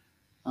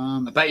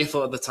 I bet you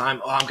thought at the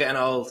time, I'm getting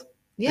old.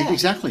 Yeah,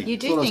 exactly. You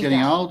do thought think I was getting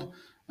that. old.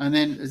 And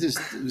then this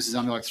is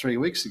only like 3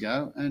 weeks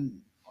ago,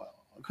 and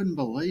I couldn't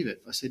believe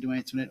it. I said to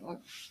Antoinette,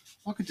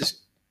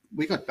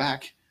 we got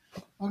back.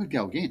 I could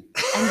go again.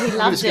 And we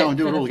loved just go and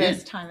do for it all the again.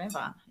 first time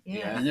ever.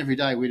 Yeah. And every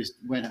day we just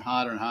went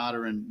harder and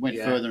harder and went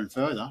further and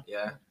further.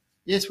 Yeah.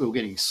 Yes, we were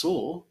getting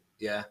sore.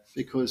 Yeah.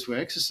 Because we're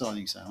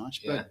exercising so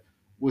much, but Yeah.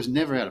 was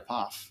never out of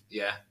puff.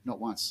 Yeah. Not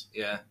once.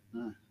 Yeah.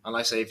 No. And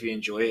like I say, if you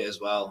enjoy it as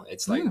well,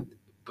 it's like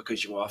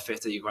because you are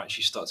fitter, you can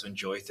actually start to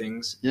enjoy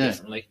things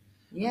differently.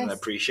 Yes. And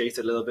appreciate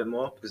it a little bit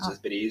more because it's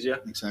a bit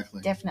easier.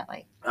 Exactly.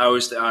 Definitely.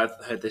 I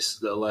heard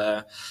this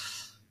little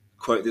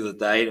quote the other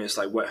day, and it's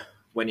like,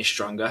 when you're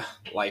stronger,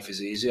 life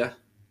is easier.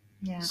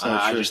 Yeah. So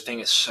I true. just think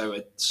it's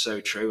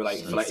so true. Like,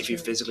 if you're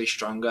physically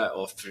stronger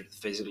or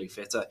physically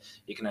fitter,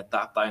 you can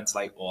adapt that into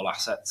like all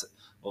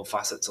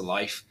facets of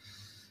life.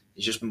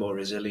 You're just more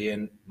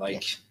resilient.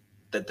 Like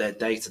the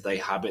day-to-day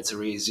habits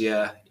are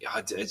easier.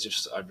 I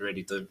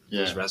really do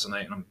does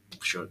resonate, and I'm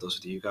sure it does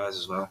with you guys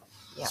as well.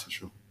 Yeah, that's for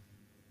sure.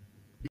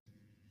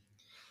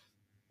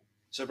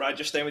 So, Brad,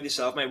 just staying with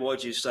yourself, mate, what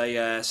would you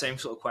say, same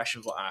sort of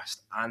question what I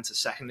asked and a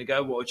second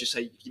ago, what would you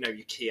say, your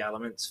key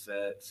elements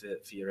for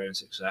your own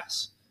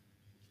success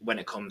when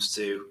it comes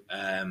to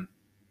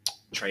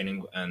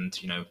training and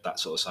that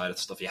sort of side of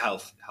stuff, your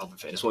health and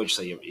fitness, what would you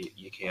say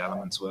your key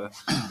elements were?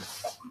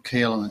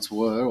 Key elements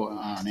were or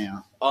are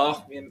now.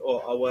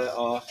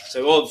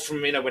 So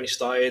from when you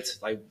started,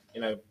 like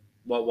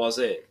what was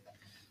it?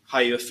 How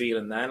you were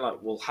feeling then? Like,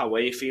 well, how were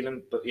you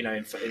feeling? But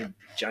in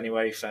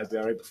January,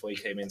 February, before you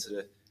came into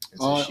the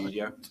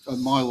studio.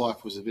 My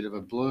life was a bit of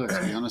a blur,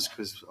 to be honest,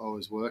 because I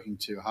was working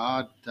too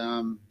hard.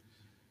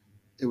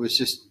 It was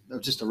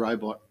just a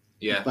robot.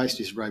 Yeah.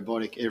 Basically, just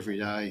robotic every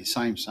day,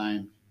 same.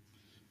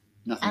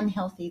 Nothing.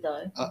 Unhealthy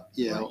though.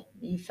 Yeah.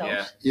 You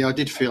felt. Yeah, I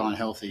did feel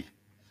unhealthy.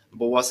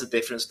 But what's the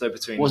difference though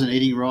between? Wasn't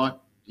eating right.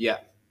 Yeah.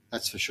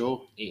 That's for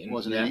sure.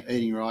 Wasn't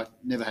eating right.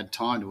 Never had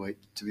time to eat,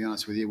 to be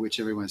honest with you, which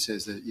everyone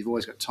says that you've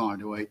always got time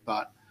to eat,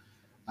 but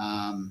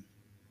I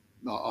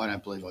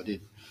don't believe I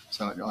did.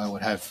 So I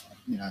would have,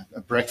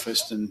 a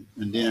breakfast and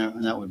dinner,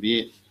 and that would be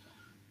it.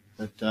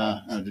 But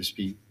I'd just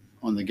be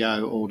on the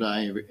go all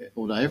day,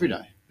 every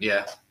day.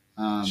 Yeah.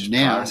 Just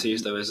now,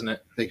 priorities, though, isn't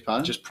it? Beg your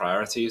pardon? Just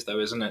priorities, though,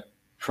 isn't it?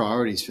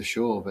 Priorities for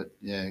sure, but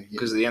yeah.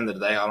 Because at the end of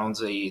the day, how long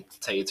does it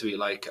take you to eat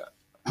like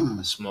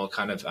a small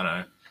kind of, I don't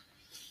know,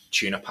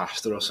 tuna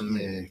pasta or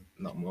something? Yeah.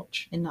 Not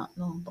much. And not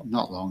long.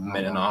 Not long.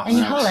 Minute and a half. And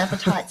your whole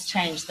appetite's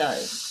changed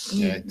though.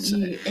 You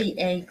eat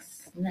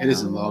eggs now. It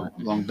isn't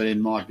long, but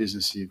in my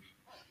business, you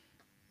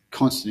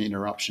constant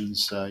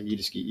interruptions. You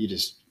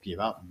just give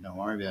up and don't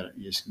worry about it.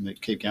 You just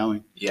keep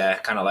going. Yeah,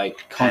 kind of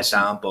like head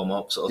down, bum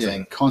up sort of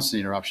thing. Constant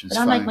interruptions.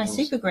 But I make my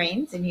super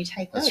greens and you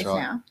take those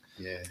now.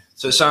 Yeah.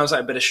 So it sounds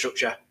like a bit of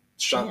structure.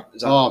 Is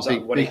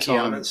that what big key time,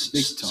 elements?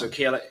 big time. So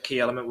key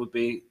element would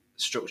be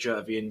structure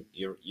of your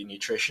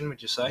nutrition,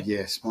 would you say?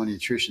 Yes, my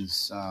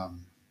nutrition's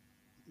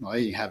my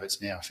eating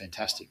habits now are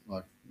fantastic.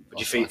 Like,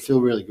 I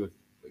feel really good.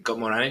 Got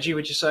more energy,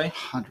 would you say?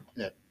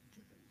 100,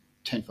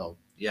 tenfold.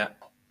 Yeah.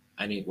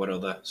 What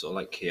other sort of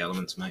like key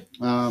elements, mate?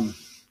 I'm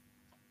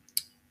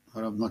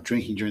not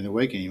drinking during the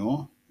week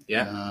anymore.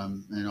 Yeah.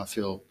 And I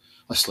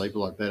sleep a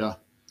lot better.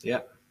 Yeah.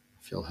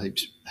 I feel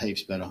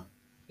heaps better.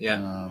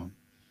 Yeah.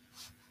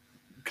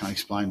 Can't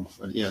explain.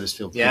 But I just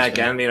feel. Yeah.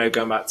 Again,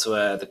 going back to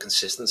the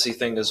consistency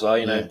thing as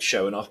well.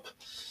 Showing up.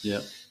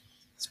 Yeah.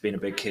 It's been a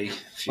big key.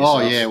 For yourself. Oh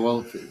yeah.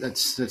 Well,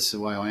 that's the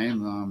way I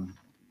am.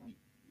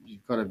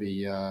 You've got to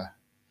be.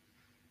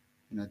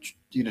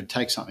 You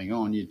take something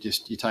on. You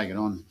take it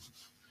on.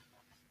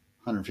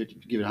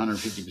 150. Give it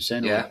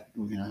 150%. Yeah.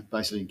 Or,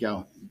 basically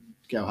go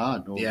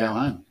hard or go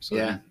home. So,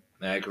 yeah.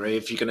 I agree.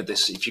 If you're gonna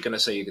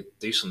say you could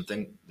do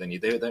something, then you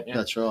do it, don't you?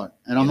 That's right.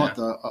 And I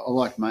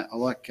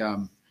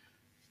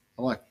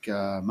like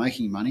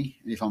making money.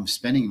 And if I'm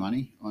spending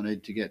money, I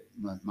need to get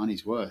my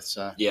money's worth.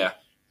 So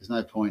there's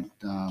no point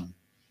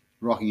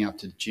rocking up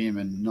to the gym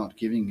and not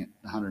giving it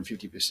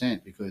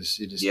 150% because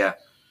you're just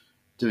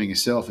doing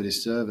yourself a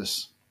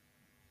disservice.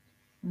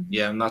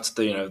 Yeah, and that's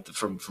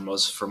from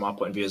us, from our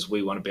point of view, is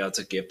we want to be able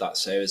to give that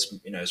service,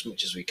 as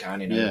much as we can.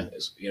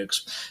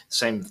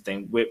 Same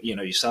thing with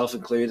yourself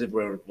included.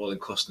 We're all in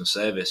customer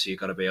service, so you've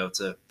got to be able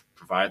to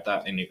provide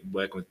that, and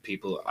working with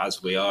people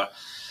as we are,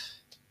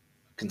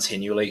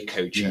 continually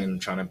coaching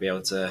and trying to be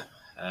able to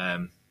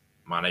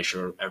manage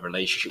a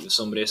relationship with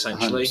somebody.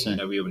 Essentially,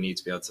 100%. We would need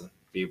to be able to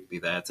be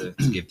there to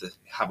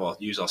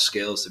use our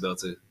skills to be able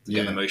to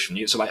get the most from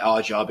you. So like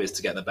our job is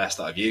to get the best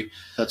out of you.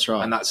 That's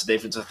right. And that's the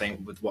difference, I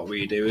think, with what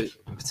we do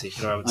in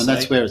particular, I would say. And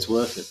that's where it's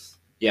worth it.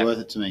 Yeah. Worth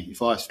it to me. If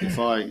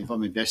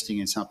I'm investing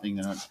in something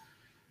that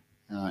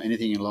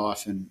anything in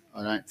life and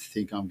I don't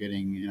think I'm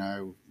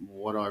getting,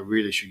 what I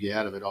really should get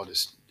out of it, I'll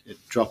just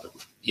drop it.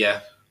 Yeah.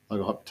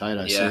 Like a hot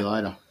potato, see you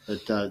later.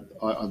 But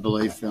I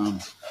believe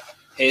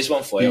here's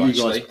one for you,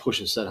 actually. You guys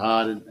push us that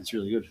hard and it's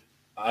really good.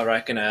 I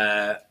reckon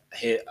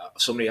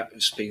somebody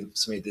was speaking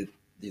to me the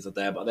other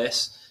day about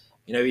this.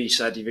 You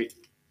said,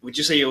 would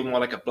you say you're more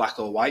like a black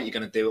or white? You're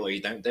going to do it or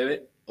you don't do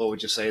it? Or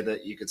would you say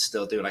that you could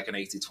still do like an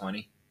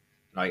 80-20?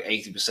 Like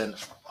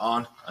 80%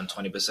 on and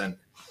 20%?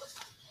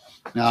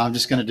 No, I'm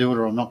just going to do it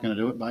or I'm not going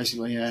to do it,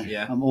 basically,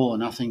 Yeah. I'm all or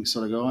nothing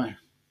sort of guy.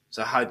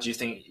 So how do you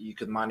think you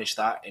could manage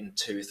that in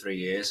 2 or 3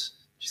 years?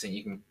 Do you think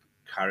you can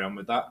carry on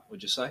with that,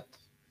 would you say?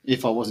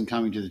 If I wasn't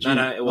coming to the gym?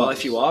 No. Well,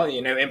 if you are,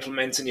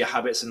 implementing your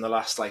habits in the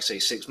last, like, say,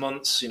 6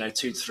 months, 2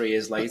 to 3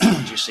 years later,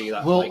 would you see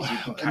that? Well, you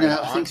can carry that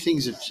on? I think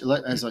things have,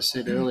 as I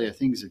said earlier,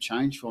 things have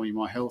changed for me.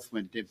 My health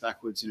went dead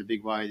backwards in a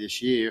big way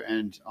this year,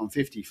 and I'm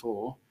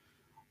 54.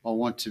 I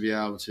want to be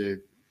able to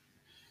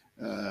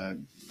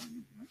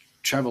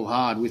travel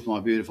hard with my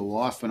beautiful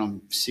wife when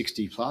I'm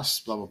 60 plus,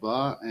 blah, blah,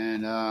 blah,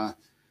 and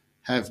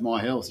have my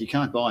health. You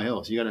can't buy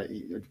health.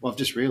 I've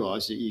just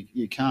realised that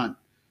you can't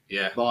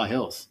buy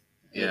health.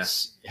 Yeah.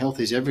 Health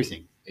is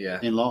everything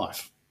in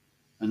life.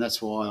 And that's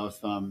why I've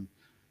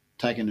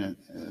taken a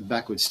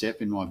backward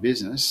step in my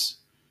business,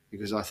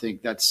 because I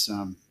think that's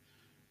one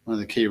of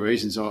the key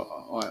reasons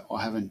I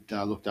haven't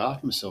looked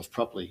after myself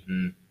properly.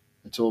 Mm.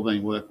 It's all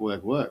been work.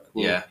 Well,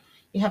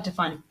 you have to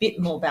find a bit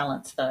more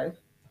balance, though.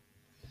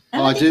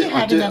 And I do.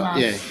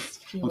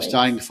 I'm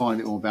starting to find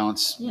a bit more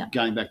balance, Yeah.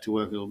 going back to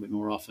work a little bit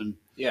more often.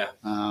 Yeah.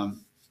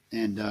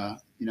 And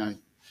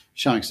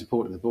showing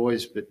support to the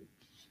boys, but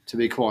to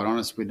be quite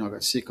honest, when I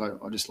got sick, I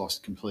just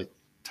lost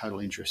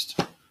total interest.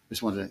 I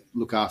just wanted to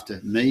look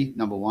after me,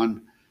 number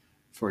one,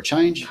 for a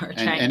change,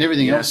 and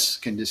everything else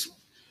can just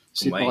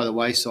sit by the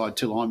wayside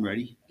till I'm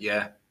ready.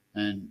 Yeah.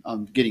 And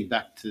I'm getting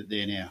back to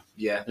there now.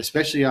 Yeah.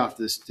 Especially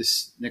after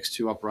this next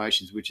 2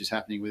 operations, which is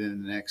happening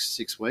within the next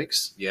 6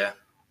 weeks. Yeah.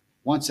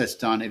 Once that's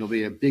done, it'll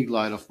be a big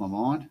load off my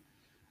mind,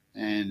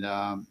 and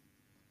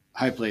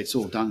hopefully it's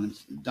all done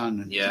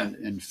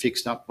and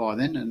fixed up by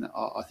then. And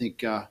I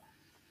think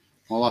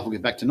my life will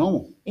get back to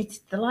normal. It's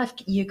the life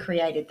you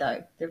created,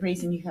 though. The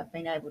reason you have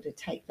been able to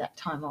take that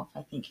time off,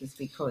 I think, is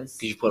because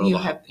you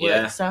have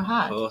worked so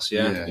hard. Of course,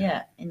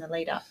 yeah, in the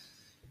lead up.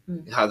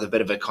 It had a bit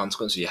of a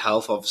consequence of your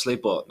health, obviously,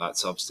 but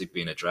that's obviously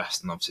been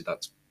addressed, and obviously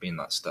that's been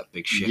that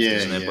big shift,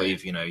 isn't it? But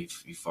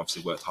you've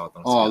obviously worked hard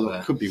on it. Oh,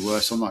 look, it could be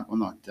worse. I'm not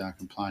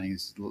complaining.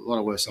 There's a lot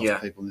of worse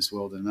off people in this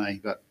world than me,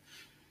 but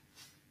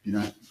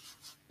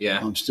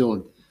I'm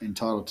still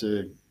entitled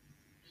to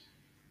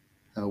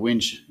have a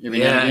whinge every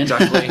now and again.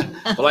 Exactly.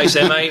 Well, like I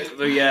say, mate,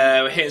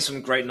 we're hitting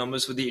some great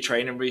numbers with your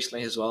training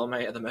recently as well,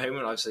 mate. At the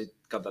moment, obviously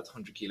got that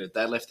 100-kilo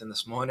deadlifting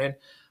this morning,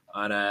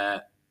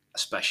 and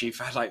especially if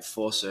I had like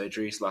 4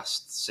 surgeries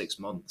last 6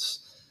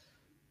 months,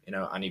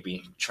 and you've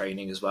been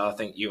training as well. I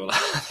think you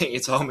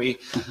told me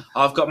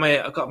I've got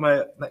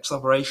my next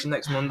operation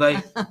next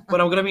Monday, but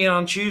I'm going to be in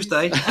on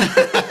Tuesday.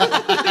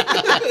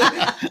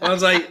 I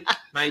was like,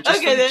 mate,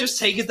 just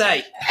take a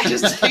day.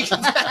 Just take a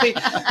day.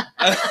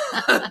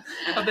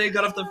 I think I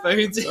got off the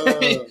phone to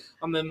me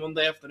on the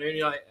Monday afternoon.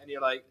 You're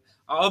like,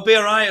 I'll be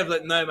all right. I'm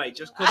like, no, mate,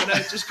 just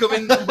come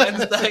in on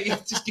Wednesday.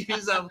 Just give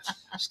yourself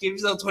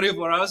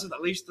 24 hours with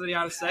at least 3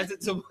 hours set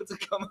to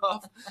come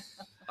off.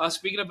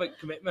 Speaking about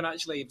commitment,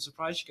 actually, I'm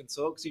surprised you can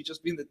talk because you've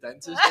just been the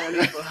dentist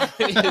earlier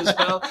as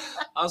well.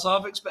 I was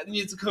half expecting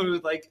you to come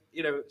with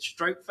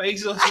stroke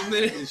face or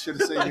something. You should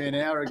have seen me an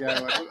hour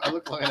ago. I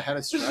look like I had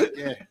a stroke.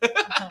 Yeah.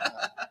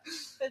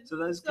 So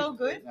that's all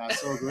good. No,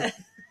 it's all good.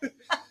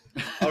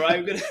 All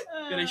right, we're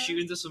gonna shoot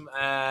into some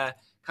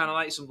kind of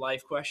like some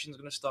life questions.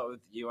 I'm gonna start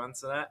with you,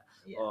 Antoinette,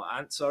 or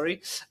Ant,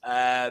 sorry.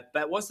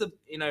 But what's the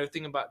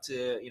thinking back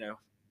to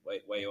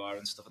where you are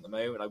and stuff at the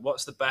moment? Like,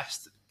 what's the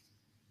best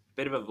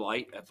bit of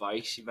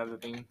advice you've ever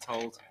been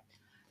told?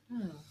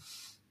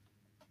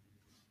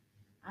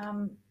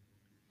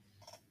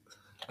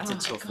 That's a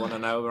tough one. I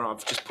know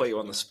I've just put you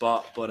on the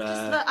spot, but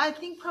I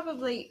think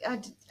probably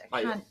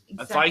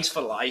advice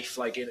for life,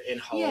 like in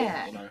whole.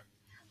 Yeah.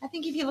 I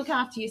think if you look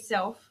after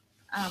yourself,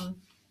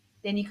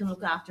 then you can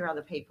look after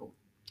other people.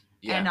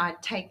 Yeah. And I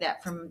take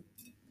that from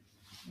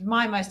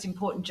my most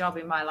important job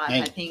in my life.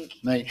 I think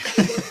it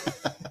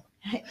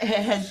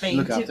has been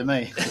look after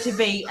me to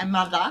be a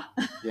mother.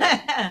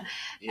 Yeah.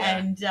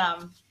 And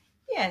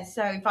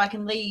so if I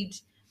can lead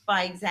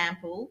by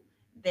example,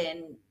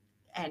 then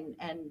and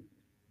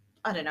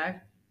I don't know,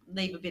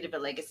 leave a bit of a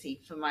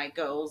legacy for my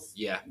girls.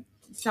 Yeah.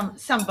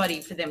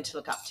 Somebody for them to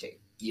look up to.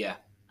 Yeah.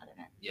 I don't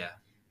know. Yeah.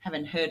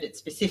 Haven't heard it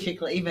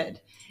specifically,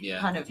 but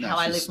kind of how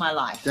I live my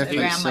life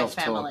around my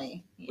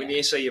family. Yeah. When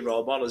you say your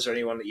role model, is there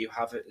anyone that you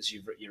have it as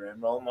your own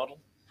role model?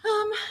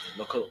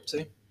 Look up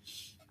to?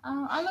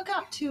 I look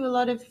up to a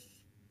lot of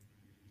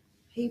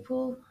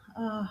people,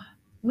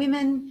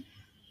 women,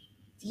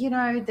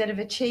 that have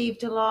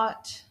achieved a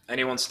lot.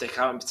 Anyone stick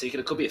out in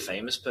particular? It could be a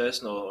famous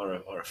person or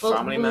a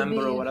family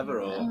member or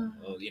whatever, or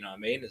you know what I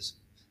mean? Is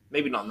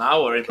maybe not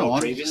now or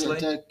previously.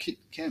 Kit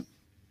Kemp.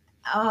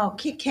 Oh,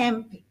 Kit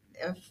Kemp,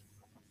 a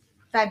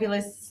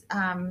fabulous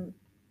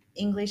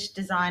English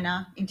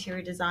designer,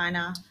 interior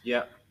designer.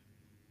 Yeah.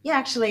 Yeah,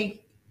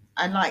 actually,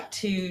 I'd like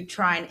to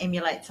try and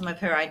emulate some of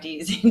her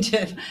ideas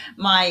into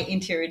my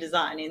interior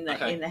design in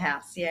the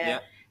house. Yeah.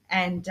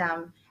 And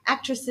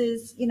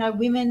actresses,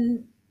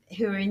 women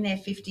who are in their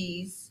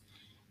 50s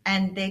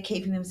and they're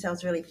keeping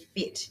themselves really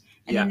fit.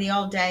 And in the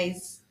old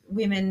days,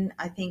 women,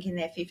 I think in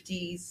their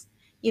 50s,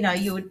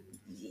 you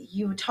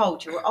were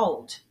told you were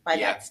old by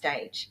that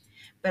stage.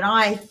 But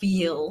I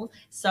feel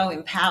so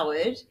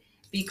empowered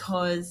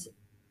because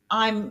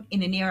I'm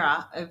in an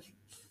era of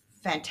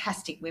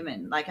fantastic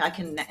women. Like I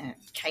can,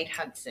 Kate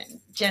Hudson,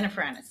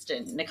 Jennifer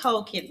Aniston,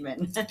 Nicole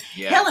Kidman,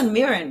 Helen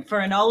Mirren for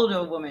an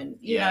older woman,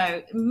 you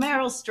know,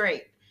 Meryl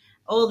Streep,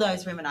 all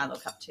those women I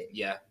look up to.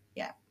 Yeah.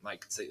 Yeah.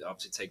 Like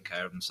obviously take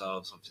care of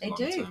themselves, obviously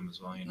long term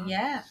as well,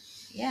 Yeah.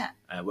 Yeah.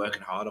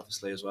 Working hard,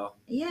 obviously, as well.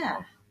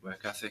 Yeah.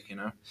 Work ethic,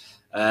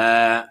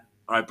 All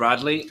right,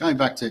 Bradley. Going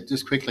back to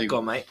just quickly go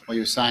on, mate. What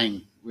you were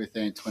saying with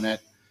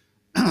Antoinette,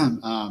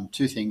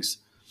 2 things.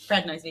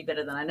 Brad knows me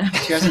better than I know.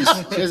 She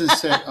hasn't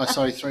said. Oh,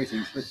 sorry, 3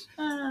 things. But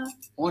I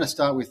want to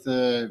start with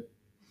the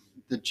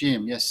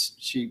gym. Yes,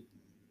 she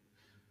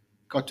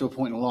got to a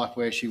point in life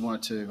where she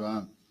wanted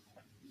to,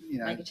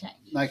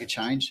 make a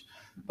change.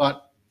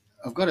 But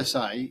I've got to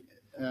say,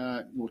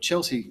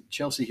 Chelsea,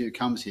 who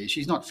comes here,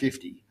 she's not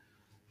 50.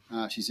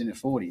 She's in her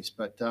 40s.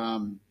 But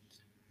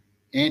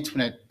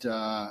Antoinette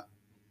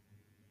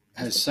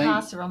used to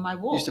pass her on my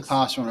walks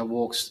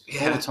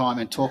all the time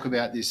and talk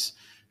about this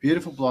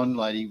beautiful blonde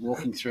lady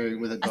walking through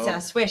with a I dog. said, I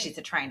swear she's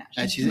a trainer.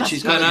 And she's must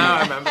got be. to I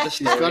be, remember the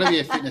she's story. got to be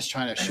a fitness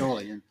trainer,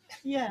 surely. And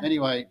Yeah.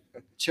 anyway,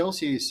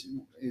 Chelsea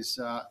plays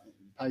a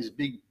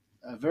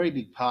very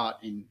big part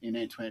in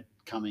Antoinette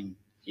coming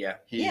Yeah.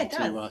 here it to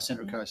does.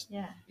 Central Coast.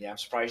 Yeah. Yeah, I'm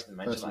surprised you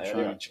mentioned Personal that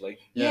earlier, training. actually.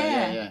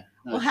 Yeah.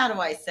 No. Well, how do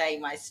I say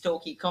my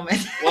stalky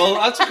comment? Well,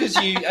 that's because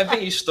I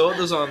think you stalked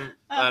us on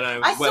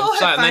I saw her website.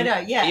 photo, And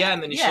then, yeah.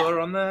 and then you saw her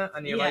on there,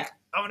 and you're Yeah. like,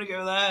 I want to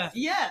go there.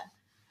 Yeah.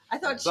 I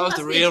thought So she that was must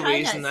the be real a trainer.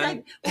 reason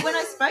then. So when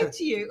I spoke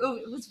to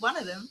you, it was one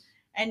of them,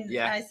 and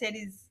Yeah. I said,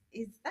 "Is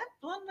that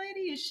blonde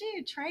lady? Is she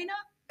a trainer?"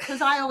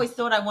 Because I always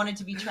thought I wanted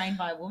to be trained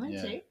by a woman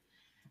Yeah. too.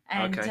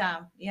 And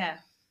Okay.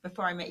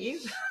 before I met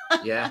you.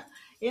 Yeah.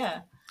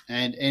 Yeah.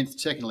 And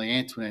secondly,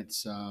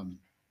 Antoinette's an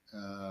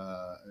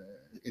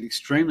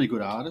extremely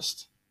good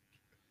artist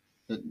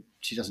that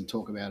she doesn't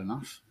talk about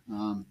enough.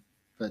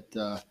 But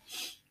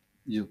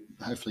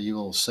hopefully you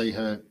will see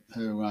her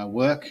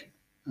work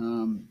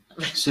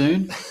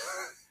soon.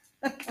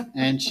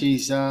 And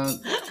she's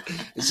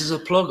This is a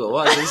plug or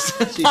what?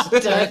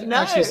 Don't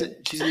know. she's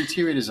an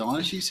interior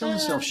designer. She sells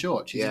herself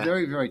short. She's Yeah.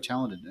 very, very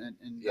talented.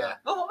 And Yeah.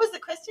 Well, what was the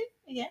question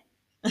again?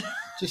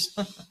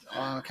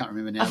 I can't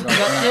remember now. But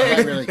I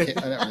don't really care.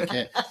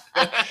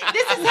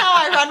 This is how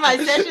I run my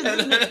sessions,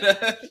 isn't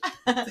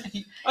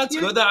it? That's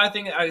good. That I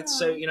think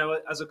so.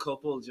 As a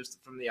couple,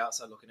 just from the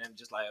outside looking in,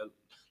 just like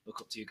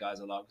look up to you guys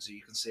a lot because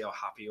you can see how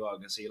happy you are,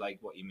 you can see like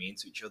what you mean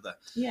to each other.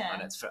 Yeah.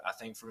 And it's I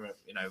think from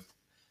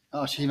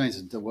Oh, she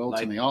means the world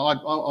to me. I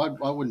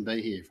wouldn't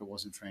be here if it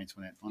wasn't for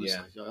Antoinette.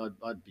 Honestly,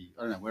 I'd be.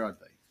 I don't know where I'd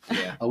be.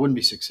 Yeah. I wouldn't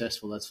be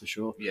successful. That's for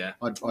sure. Yeah.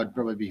 I'd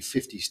probably be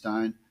 50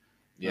 stone.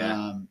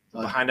 Yeah.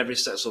 Behind every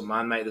successful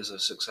man, mate, there's a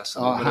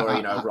successful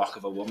woman or a rock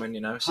of a woman.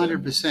 So.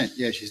 100%.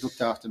 Yeah, she's looked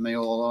after me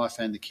all her life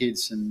and the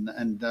kids, and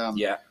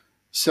yeah,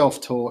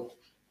 self-taught,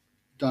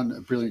 done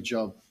a brilliant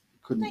job.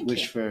 Couldn't Thank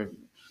wish you. for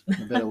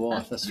a better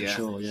wife. That's for Yeah.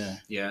 sure. Yeah.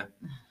 Yeah.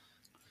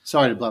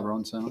 Sorry to blubber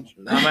on so much.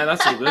 No, mate,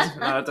 that's all good.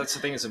 No, that's the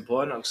thing. It's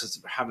important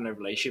because having a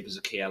relationship is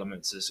a key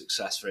element to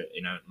success for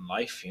in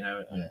life.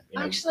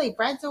 Actually,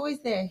 Brad's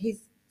always there. He's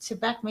to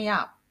back me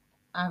up.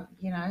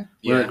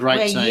 We're a great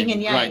we're team. yin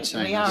and yang. Great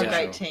team. We are a Yeah.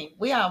 great team.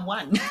 We are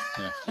one.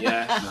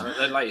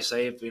 Yeah, like you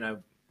say,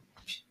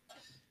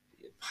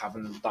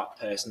 having that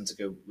person to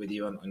go with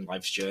you on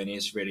life's journey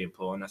is really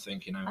important. I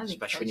think I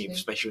think especially so when you're too.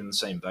 especially in the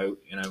same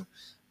boat.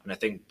 And I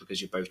think because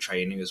you're both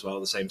training as well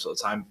at the same sort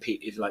of time.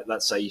 If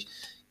let's say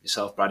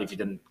yourself, Brad, if you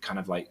didn't kind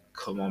of like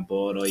come on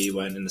board or you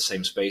weren't in the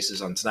same space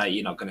as on tonight,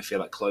 you're not going to feel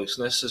that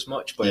closeness as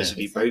much. But if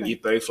you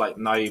both like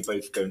now, you're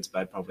both going to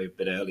bed probably a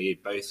bit early. You're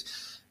both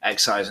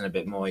exercising a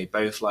bit more. You're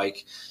both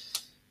like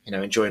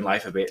enjoying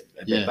life a bit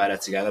better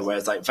together.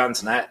 Whereas like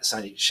Vantonette,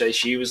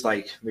 she was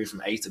like moved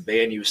from A to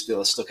B and you were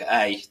still stuck at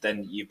A,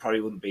 then you probably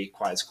wouldn't be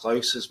quite as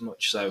close as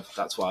much. So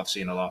that's what I've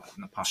seen a lot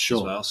in the past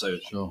as well. So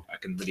I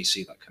can really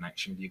see that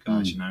connection with you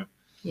guys.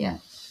 Yeah.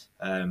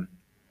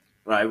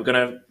 Right, we're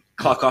gonna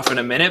clock off in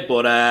a minute,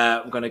 but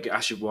I'm gonna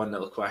ask you one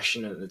little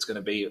question, and this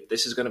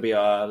is gonna be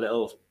our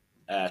little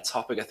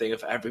topic, I think,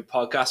 of every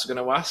podcast we're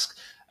gonna ask.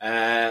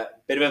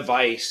 Bit of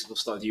advice. We'll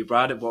start with you,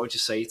 Brad. What would you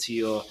say to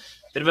your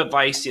bit of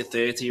advice to your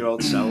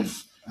 30-year-old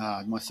self?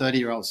 My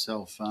 30-year-old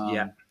self.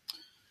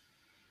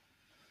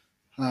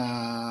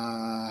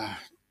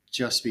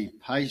 Just be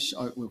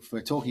patient. If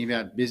we're talking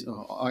about business,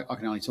 I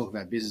can only talk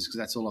about business because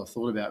that's all I've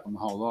thought about my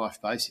whole life,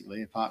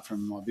 basically, apart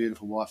from my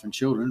beautiful wife and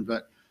children.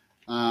 But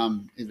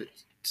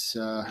it's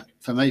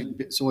for me,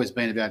 it's always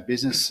been about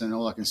business, and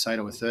all I can say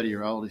to a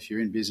 30-year-old, if you're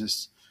in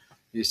business,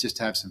 is just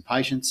to have some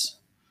patience.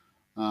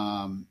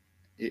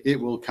 It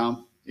will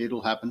come.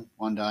 It'll happen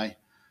one day.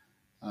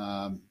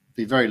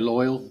 Be very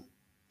loyal.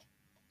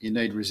 You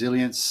need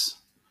resilience,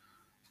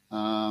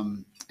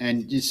 and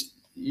just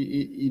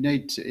you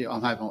need to.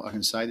 I'm hoping I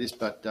can say this,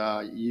 but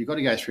you've got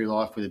to go through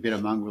life with a bit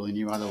of mongrel in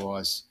you.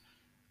 Otherwise,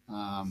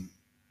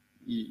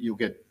 you'll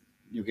get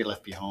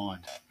left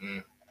behind.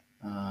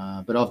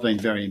 But I've been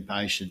very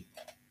impatient,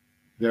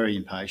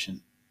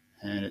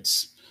 and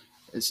it's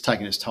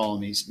taken its toll on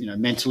me,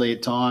 mentally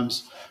at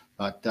times.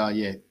 But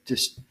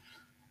just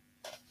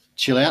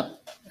chill out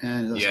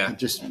and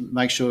just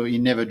make sure you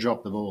never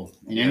drop the ball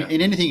in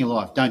anything in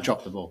life. Don't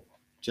drop the ball.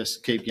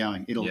 Just keep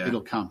going.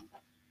 It'll come.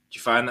 Do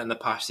you find that in the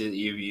past that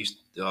you used?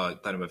 I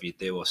don't know whether you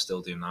do or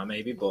still do now,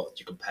 maybe, but do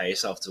you compare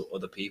yourself to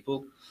other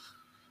people?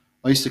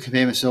 I used to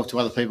compare myself to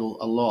other people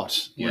a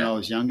lot when I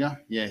was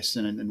younger, yes,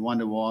 and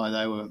wonder why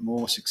they were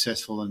more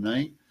successful than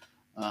me.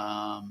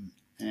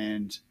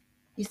 And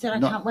you said, I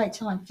can't wait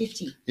till I'm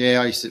 50.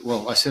 Yeah, I said,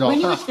 when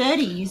you were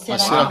 30, you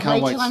said, I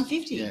can't wait till I'm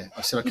 50. Yeah,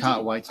 I said, I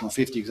can't wait till I'm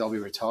 50 because I'll be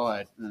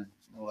retired. And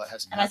that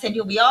hasn't happened. I said,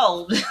 you'll be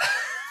old.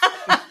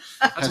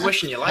 That's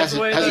wishing your life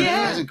away. It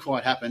hasn't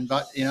quite happened,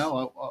 but,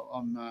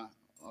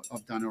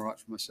 I've done all right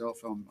for myself.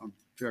 I'm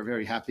very,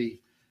 very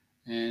happy.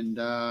 And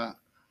I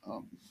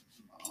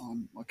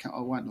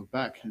won't look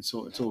back. It's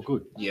all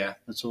good. Yeah.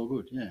 It's all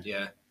good. Yeah.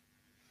 Yeah.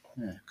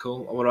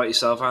 Cool. What about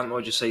yourself, Ant? What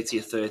would you say to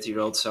your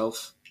 30-year-old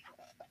self?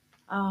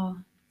 Oh,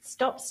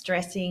 stop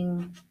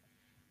stressing.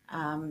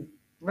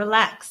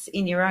 Relax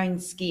in your own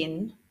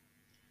skin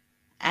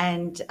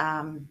and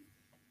oh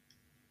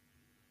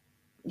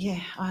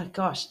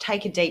gosh,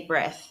 take a deep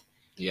breath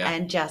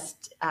and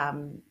just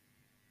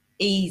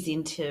ease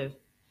into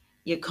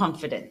your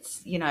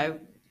confidence. You know,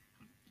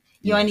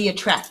 you only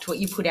attract what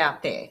you put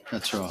out there.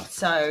 That's right.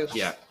 So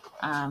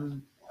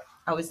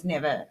I was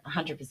never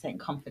 100%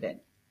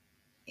 confident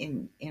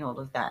in all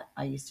of that.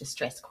 I used to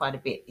stress quite a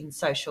bit in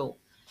social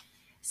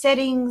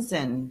settings,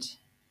 and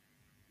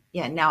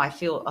now I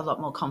feel a lot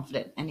more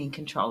confident and in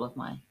control of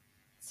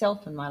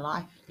myself and my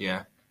life.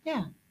 Yeah.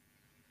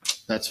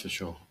 That's for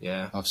sure.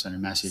 Yeah. I've seen a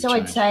massive So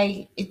change. I'd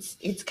say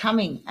it's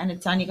coming, and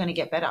it's only going to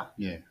get better.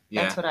 Yeah.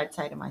 That's what I'd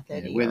say to my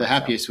 30-year-old. We're the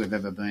happiest we've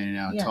ever been in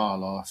our entire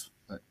life.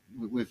 But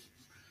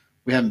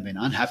we haven't been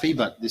unhappy,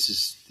 but this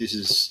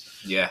is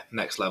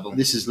next level.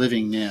 This is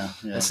living now.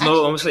 Yeah. It's not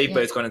almost like you've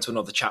both gone into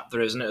another chapter,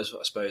 isn't it?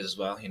 I suppose as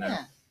well. You know.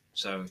 Yeah.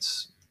 So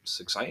it's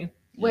exciting.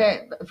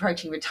 We're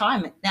approaching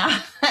retirement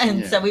now,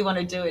 and so we want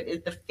to do it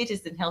as the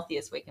fittest and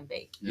healthiest we can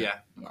be. Yeah,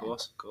 of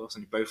course.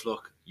 And you both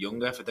look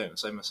younger, if I don't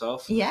say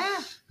myself. Yeah.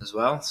 As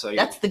well. So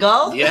that's the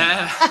goal.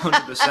 Yeah,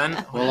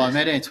 100%. Well, I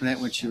met Antoinette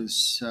when she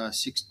was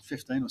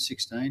 15 or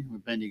 16.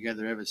 We've been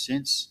together ever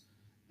since,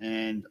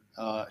 and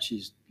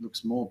she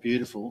looks more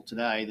beautiful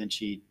today than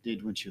she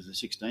did when she was a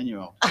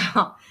 16-year-old.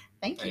 Oh,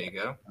 thank you. There you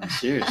go. I'm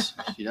serious.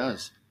 She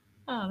does.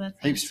 Oh,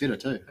 that's heaps fitter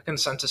too. I can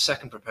sense a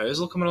second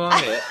proposal coming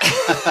along here.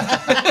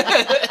 I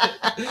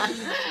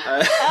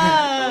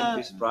wouldn't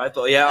be surprised,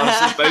 but yeah,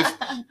 honestly,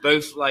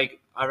 both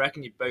like I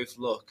reckon you both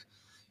look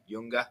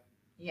younger.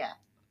 Yeah.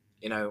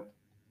 You know.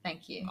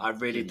 Thank you. I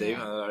really do.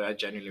 I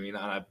genuinely mean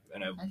that.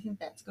 And I think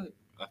that's good.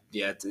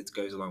 It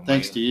goes a long way.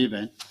 Thanks to you,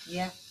 Ben.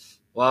 Yeah.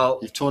 Well,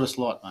 you've taught us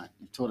a lot, mate.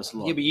 You've taught us a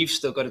lot. Yeah, but you've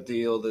still got to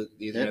do all the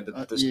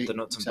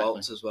nuts and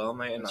bolts as well,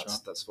 mate. And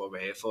that's what we're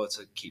here for,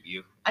 to keep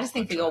you. I just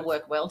think we all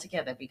work well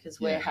together because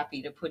we're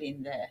happy to put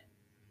in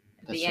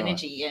the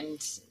energy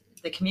and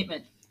the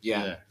commitment.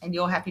 Yeah. And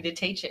you're happy to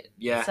teach it.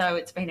 Yeah. So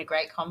it's been a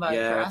great combo for us.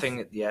 Yeah, I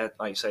think,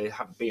 like you say,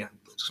 having been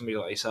somebody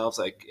like yourselves,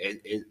 like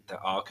that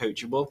are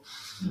coachable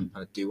and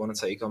do want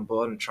to take on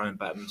board and try and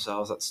better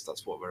themselves.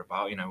 That's what we're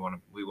about. You know,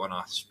 we want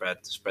to spread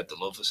the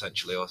love,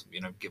 essentially, or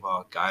give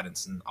our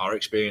guidance and our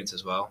experience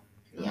as well.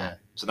 Yeah.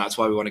 So that's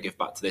why we want to give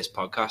back to this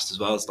podcast as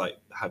well. It's like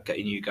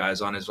getting you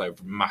guys on is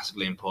like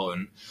massively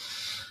important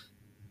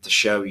to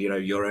show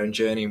your own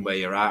journey and where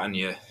you're at and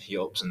your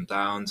ups and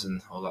downs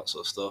and all that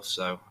sort of stuff.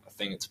 So I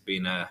think it's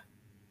been a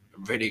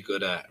really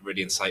good,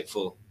 really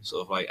insightful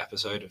sort of like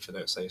episode, if I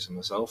don't say so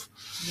myself.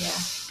 Yeah.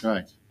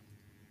 Great.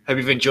 Hope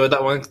you've enjoyed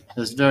that one. It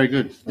was very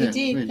good. We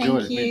did. We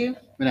enjoyed Thank you.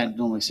 We don't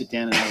normally sit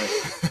down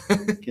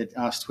and get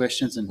asked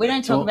questions and we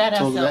don't talk about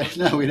ourselves.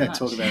 No, we don't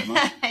talk about it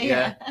much.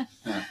 Yeah.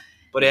 No.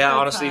 But yeah,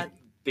 honestly,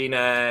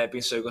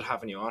 been so good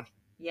having you on.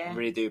 Yeah. I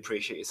really do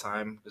appreciate your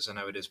time because I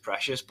know it is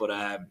precious. But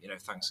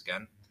thanks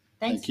again.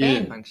 Thanks,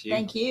 Ben. Thank you.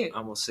 Thank you.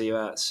 And we'll see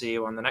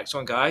you on the next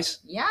one, guys.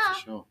 Yeah. For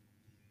sure.